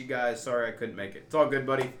says, miss you guys. Sorry I couldn't make it. It's all good,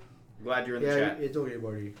 buddy. Glad you're in the chat. Yeah, it's okay,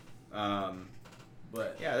 buddy.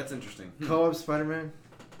 But yeah, that's interesting. Co-op Spider-Man?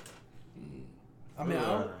 I mean, I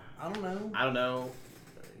don't know. I don't know.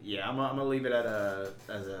 Yeah, I'm gonna leave it at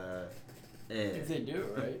as a. If they do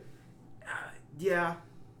it right. Yeah.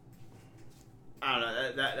 I don't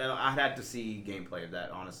know. That I'd have to see gameplay of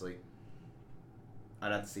that. Honestly,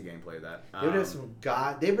 I'd have to see gameplay of that. They would have some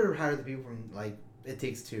they better hire the people from like It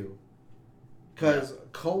Takes Two. Because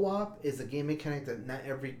co-op is a game mechanic that not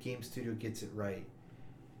every game studio gets it right.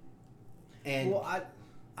 And well,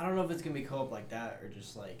 I don't know if it's gonna be co-op like that or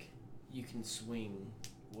just like you can swing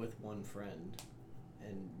with one friend,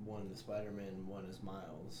 and one is Spider-Man, one is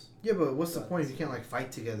Miles. yeah, but what's the point if you can't like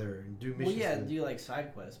fight together and do missions? Well, yeah, together? do like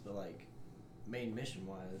side quests, but like main mission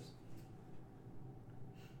wise.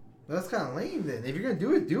 Well, that's kind of lame. Then if you're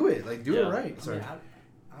gonna do it. Like do it right. I Sorry, mean,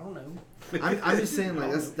 I don't know. I'm just saying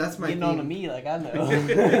like that's my Getting thing. on to me like I know.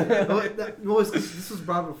 This was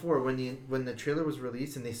brought before when the trailer was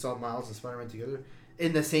released and they saw Miles and Spider-Man together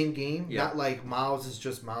in the same game. Yeah. Not like Miles is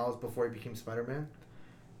just Miles before he became Spider-Man,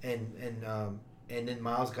 and then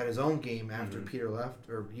Miles got his own game after Peter left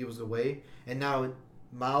or he was away, and now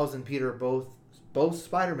Miles and Peter are both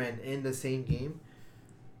Spider-Man in the same game.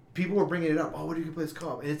 People were bringing it up. Oh, what do you play this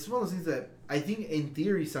co-op? And it's one of those things that I think in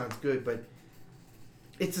theory sounds good, but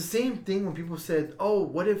it's the same thing when people said, "Oh,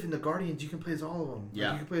 what if in the Guardians you can play as all of them? Yeah,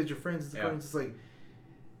 like, you can play as your friends as the Guardians." It's like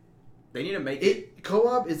they need to make it.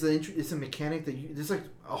 Co-op is it's a mechanic that there's like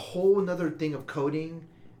a whole another thing of coding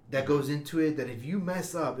that goes into it. That if you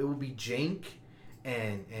mess up, it will be jank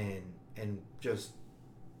and just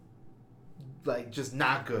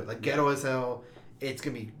not good. Like ghetto as hell. It's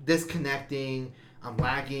gonna be disconnecting. I'm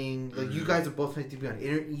lagging. Like you guys are both going to be on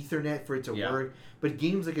Ethernet for it to work. But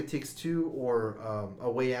games like It Takes Two or A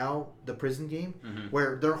Way Out, the prison game,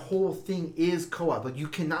 where their whole thing is co-op. Like you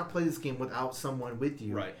cannot play this game without someone with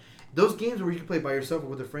you. Right. Those games where you can play by yourself or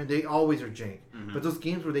with a friend, they always are jank. But those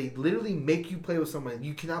games where they literally make you play with someone,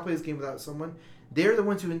 you cannot play this game without someone, they're the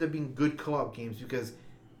ones who end up being good co-op games because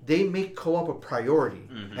they make co-op a priority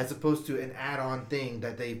as opposed to an add-on thing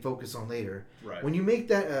that they focus on later. Right. When you make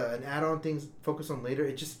that an add-on thing focus on later,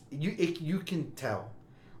 it just you can tell.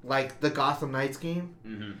 Like the Gotham Knights game,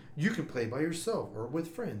 you can play by yourself or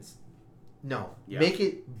with friends. No, make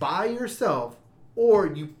it by yourself, or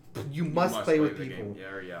you must play with people.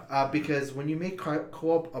 Because when you make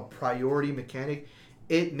co-op a priority mechanic,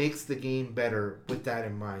 it makes the game better with that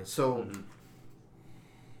in mind. So.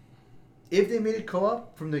 If they made it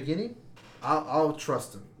co-op from the beginning, I'll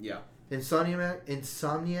trust them. Yeah.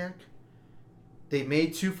 Insomniac, they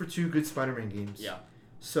made 2 for 2 good Spider-Man games. Yeah.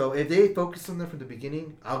 So if they focus on them from the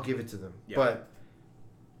beginning, I'll give it to them. Yeah. But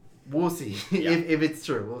we'll see if it's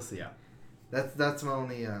true. We'll see. Yeah. That's my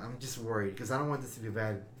only. I'm just worried because I don't want this to be a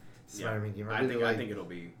bad Spider-Man game. I think it'll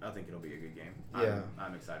be a good game.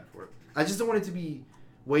 I'm excited for it. I just don't want it to be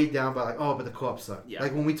weighed down by but the co-op sucked. Yeah.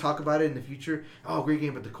 Like when we talk about it in the future, great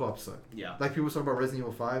game, but the co-op sucked. Yeah. Like people talk about Resident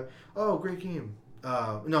Evil 5, great game.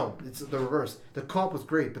 No, it's the reverse. The co-op was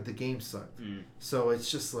great, but the game sucked. So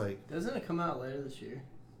it's just like. Doesn't it come out later this year?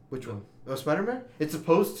 Which one? Oh, Spider-Man? It's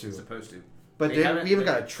supposed to. But we haven't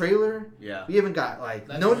got a trailer. Yeah. We haven't got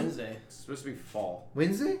That's Wednesday. It's supposed to be fall.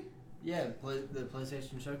 Wednesday? Yeah, the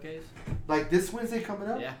PlayStation Showcase. Like this Wednesday coming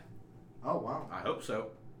up? Yeah. Oh wow. I hope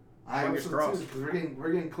so. Fingers crossed. Too,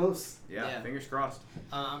 we're getting close. Yeah, fingers crossed.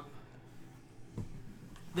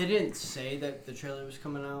 They didn't say that the trailer was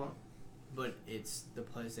coming out, but it's the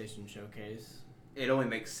PlayStation Showcase. It only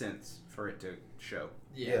makes sense for it to show.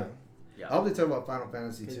 Yeah. I hope they talk about Final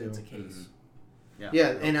Fantasy too. It's a case.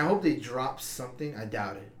 Yeah, and I hope they drop something. I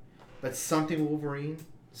doubt it, but something Wolverine,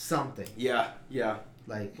 something. Yeah.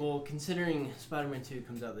 Like. Well, considering Spider-Man 2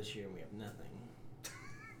 comes out this year and we have nothing.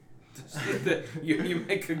 You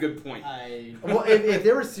make a good point. Well, if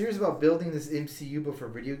they were serious about building this MCU but for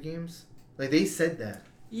video games, like they said that.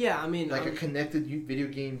 Yeah, I mean, like a connected video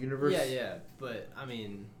game universe. Yeah, but I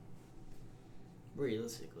mean,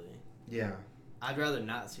 realistically. Yeah. I'd rather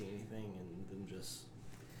not see anything than just.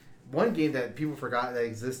 One game that people forgot that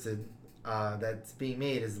existed, that's being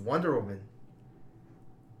made is Wonder Woman.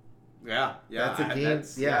 Yeah. That's a game.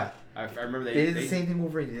 I remember they did the same thing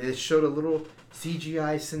with Wolverine. They showed a little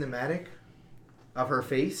CGI cinematic of her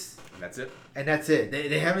face, That's it. And that's it.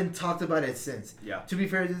 They haven't talked about it since. Yeah. To be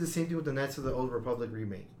fair, they did the same thing with the Knights of the Old Republic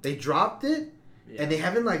remake. They dropped it, Yeah. and they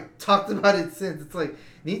haven't like talked about it since. It's like,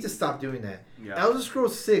 you need to stop doing that. Yeah. Elder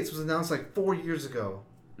Scrolls 6 was announced like 4 years ago.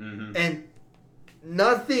 Mm-hmm. And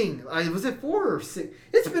nothing. Was it 4 or 6?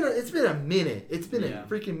 It's been a minute. It's been a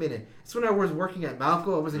freaking minute. It's when I was working at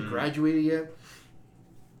Malco. I wasn't graduated yet.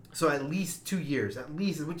 So at least 2 years. At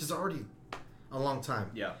least, which is already a long time.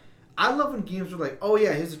 Yeah. I love when games are like, oh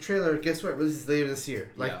yeah, here's a trailer. Guess what? Releases later this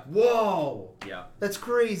year. Like, whoa. Yeah. That's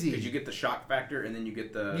crazy. Because you get the shock factor, and then you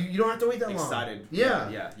get the you don't have to wait that long. excited. Yeah.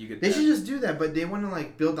 Yeah. You get. They that. should just do that, but they want to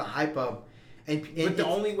like build the hype up. But the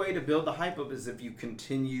only way to build the hype up is if you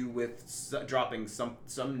continue with dropping some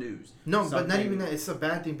news. No, but not even that. It's a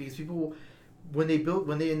bad thing because people, when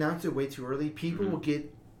they announce it way too early, people will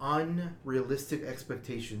get unrealistic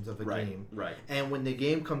expectations of a game. Right. And when the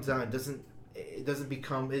game comes out, it doesn't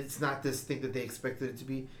become. It's not this thing that they expected it to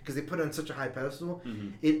be because they put it on such a high pedestal. Mm-hmm.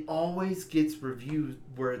 It always gets reviewed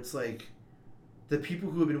where it's like. The people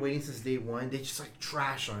who have been waiting since day one, they just like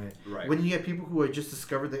trash on it. Right. When you get people who are just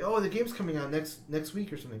discovered, like, oh, the game's coming out next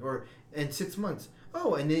week or something, or in 6 months.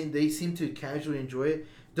 Oh, and then they seem to casually enjoy it.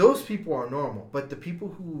 Those people are normal, but the people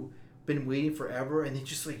who've been waiting forever and they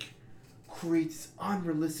just like create this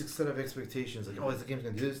unrealistic set of expectations, like, oh, the game's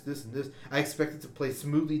gonna do this, and this. I expect it to play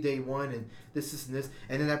smoothly day one, and this, and this,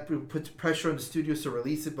 and then that puts pressure on the studios to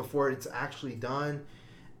release it before it's actually done,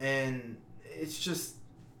 and it's just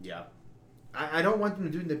I don't want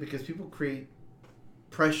them to do that because people create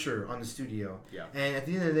pressure on the studio. Yeah. And at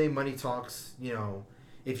the end of the day, money talks. You know,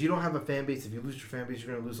 if you don't have a fan base, if you lose your fan base,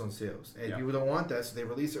 you're going to lose on sales. And people don't want that, so they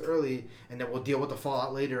release it early, and then we'll deal with the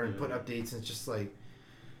fallout later and put updates. And it's just like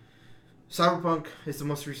Cyberpunk is the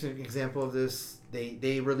most recent example of this.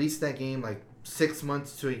 They released that game like 6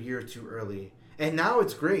 months to a year too early, and now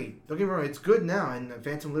it's great. Don't get me wrong, it's good now, and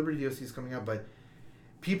Phantom Liberty DLC is coming out, but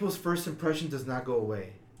people's first impression does not go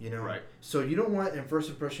away. You know, right? So you don't want a first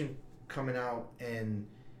impression coming out and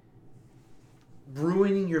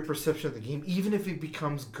ruining your perception of the game, even if it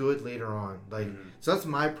becomes good later on. Like, so that's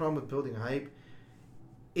my problem with building hype.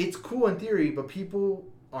 It's cool in theory, but people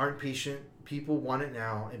aren't patient. People want it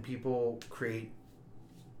now, and people create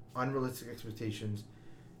unrealistic expectations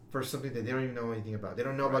for something that they don't even know anything about. They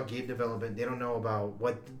don't know about game development. They don't know about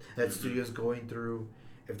what that studio is going through.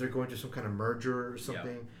 If they're going through some kind of merger or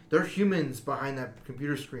something. Yeah. There are humans behind that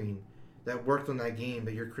computer screen that worked on that game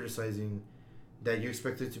that you're criticizing, that you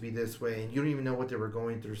expect it to be this way, and you don't even know what they were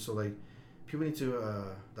going through. So, like, people need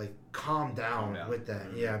to, calm down with that.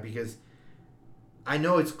 Mm-hmm. Yeah, because I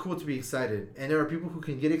know it's cool to be excited, and there are people who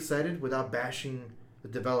can get excited without bashing the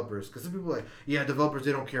developers. Because some people are like, yeah, developers,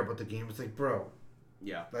 they don't care about the game. It's like, bro.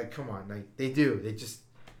 Yeah. Like, come on. Like, they do. They just...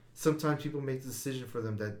 Sometimes people make the decision for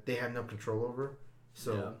them that they have no control over.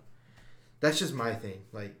 So that's just my thing.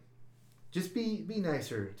 Like, just be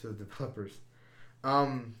nicer to the developers.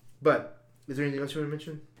 But is there anything else you want to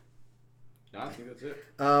mention? No, I think that's it.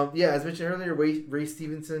 As mentioned earlier, Ray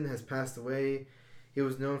Stevenson has passed away. He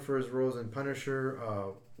was known for his roles in Punisher,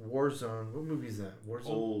 Warzone. What movie is that?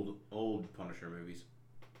 Warzone. Old Punisher movies.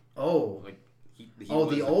 Oh, like he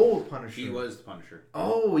the old Punisher. He was the Punisher.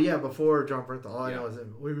 Oh yeah, before John Bernthal. All I know is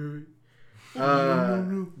him. Wait.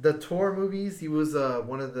 The Thor movies. He was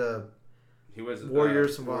one of the. He was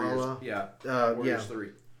Warriors from Valhalla. Warriors 3.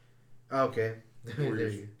 Okay.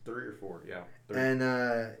 Warriors 3 or 4. Yeah. 3.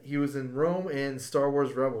 And he was in Rome and Star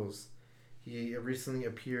Wars Rebels. He recently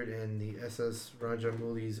appeared in the SS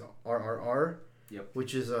Rajamouli's RRR. Yep.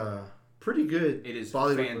 Which is pretty good. It is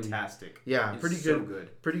Bollywood fantastic. Movie. Yeah, it's pretty so good.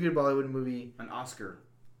 good. Pretty good Bollywood movie. An Oscar.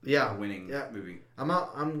 Winning movie.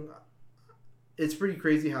 It's pretty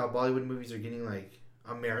crazy how Bollywood movies are getting like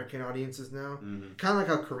American audiences now. Mm-hmm. Kind of like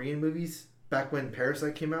how Korean movies back when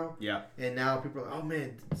Parasite came out. Yeah. And now people are like, oh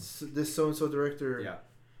man, this so and so director. Yeah.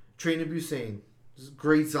 Train to Busan. This is a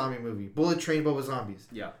great zombie movie. Bullet Train, but with zombies.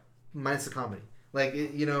 Yeah. Minus the comedy. Like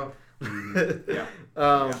you know.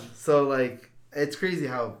 Yeah. So like it's crazy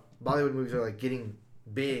how Bollywood movies are like getting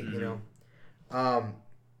big. You know.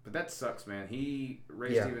 But that sucks, man.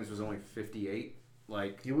 Ray Stevens was only 58.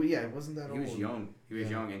 Like it wasn't that old. He was young. He was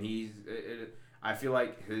young, and I feel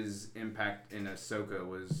like his impact in Ahsoka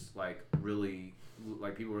was like really,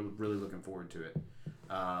 like people were really looking forward to it.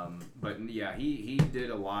 But yeah, he did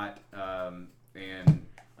a lot, and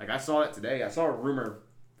like I saw it today. I saw a rumor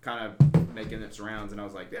kind of making its rounds, and I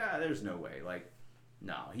was like, yeah, there's no way. Like,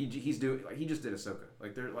 no, he's doing like he just did Ahsoka.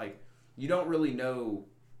 Like they're like you don't really know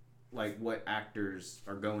like what actors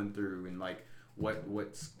are going through and like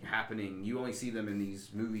what's happening. You only see them in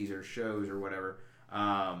these movies or shows or whatever.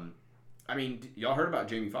 I mean, y'all heard about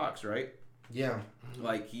Jamie Foxx, right? Yeah.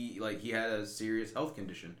 Like he had a serious health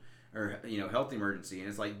condition or health emergency, and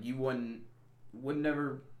it's like you would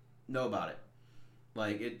never know about it.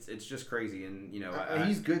 Like it's just crazy, and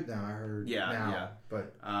he's good now. I heard. Yeah.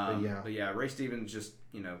 But yeah, Ray Stevens just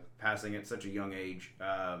passing at such a young age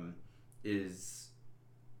is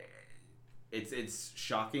it's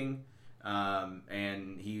shocking,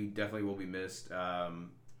 and he definitely will be missed. And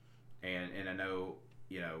I know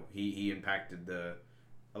he impacted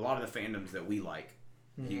a lot of the fandoms that we like.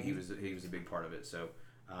 Mm-hmm. He was a big part of it. So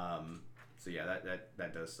yeah,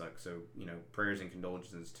 that does suck. So prayers and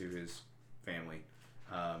condolences to his family.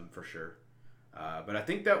 For sure. But I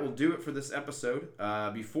think that will do it for this episode.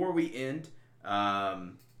 Before we end,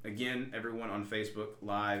 again, everyone on Facebook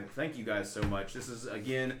Live, thank you guys so much. This is,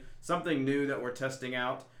 again, something new that we're testing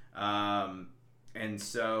out. And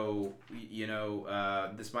so,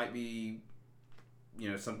 this might be,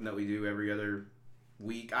 something that we do every other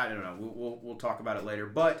week. I don't know. We'll talk about it later.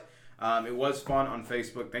 But it was fun on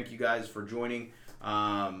Facebook. Thank you guys for joining.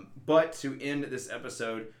 But to end this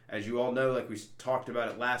episode, as you all know, like we talked about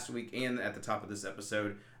it last week and at the top of this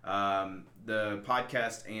episode, the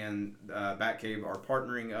podcast and Batcave are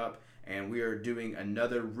partnering up, and we are doing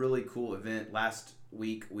another really cool event. Last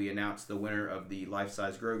week, we announced the winner of the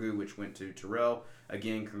life-size Grogu, which went to Terrell.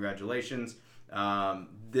 Again, congratulations.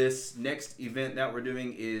 This next event that we're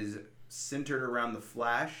doing is centered around the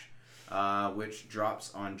Flash, which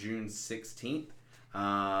drops on June 16th.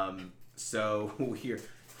 So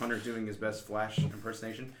Hunter's doing his best Flash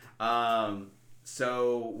impersonation.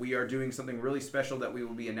 So we are doing something really special that we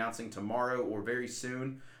will be announcing tomorrow or very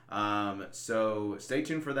soon. So stay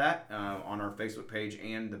tuned for that on our Facebook page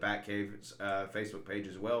and the Batcave's Facebook page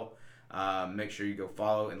as well. Make sure you go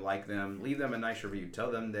follow and like them. Leave them a nice review.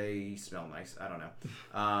 Tell them they smell nice. I don't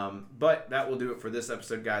know. But that will do it for this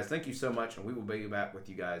episode, guys. Thank you so much, and we will be back with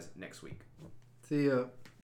you guys next week. See ya.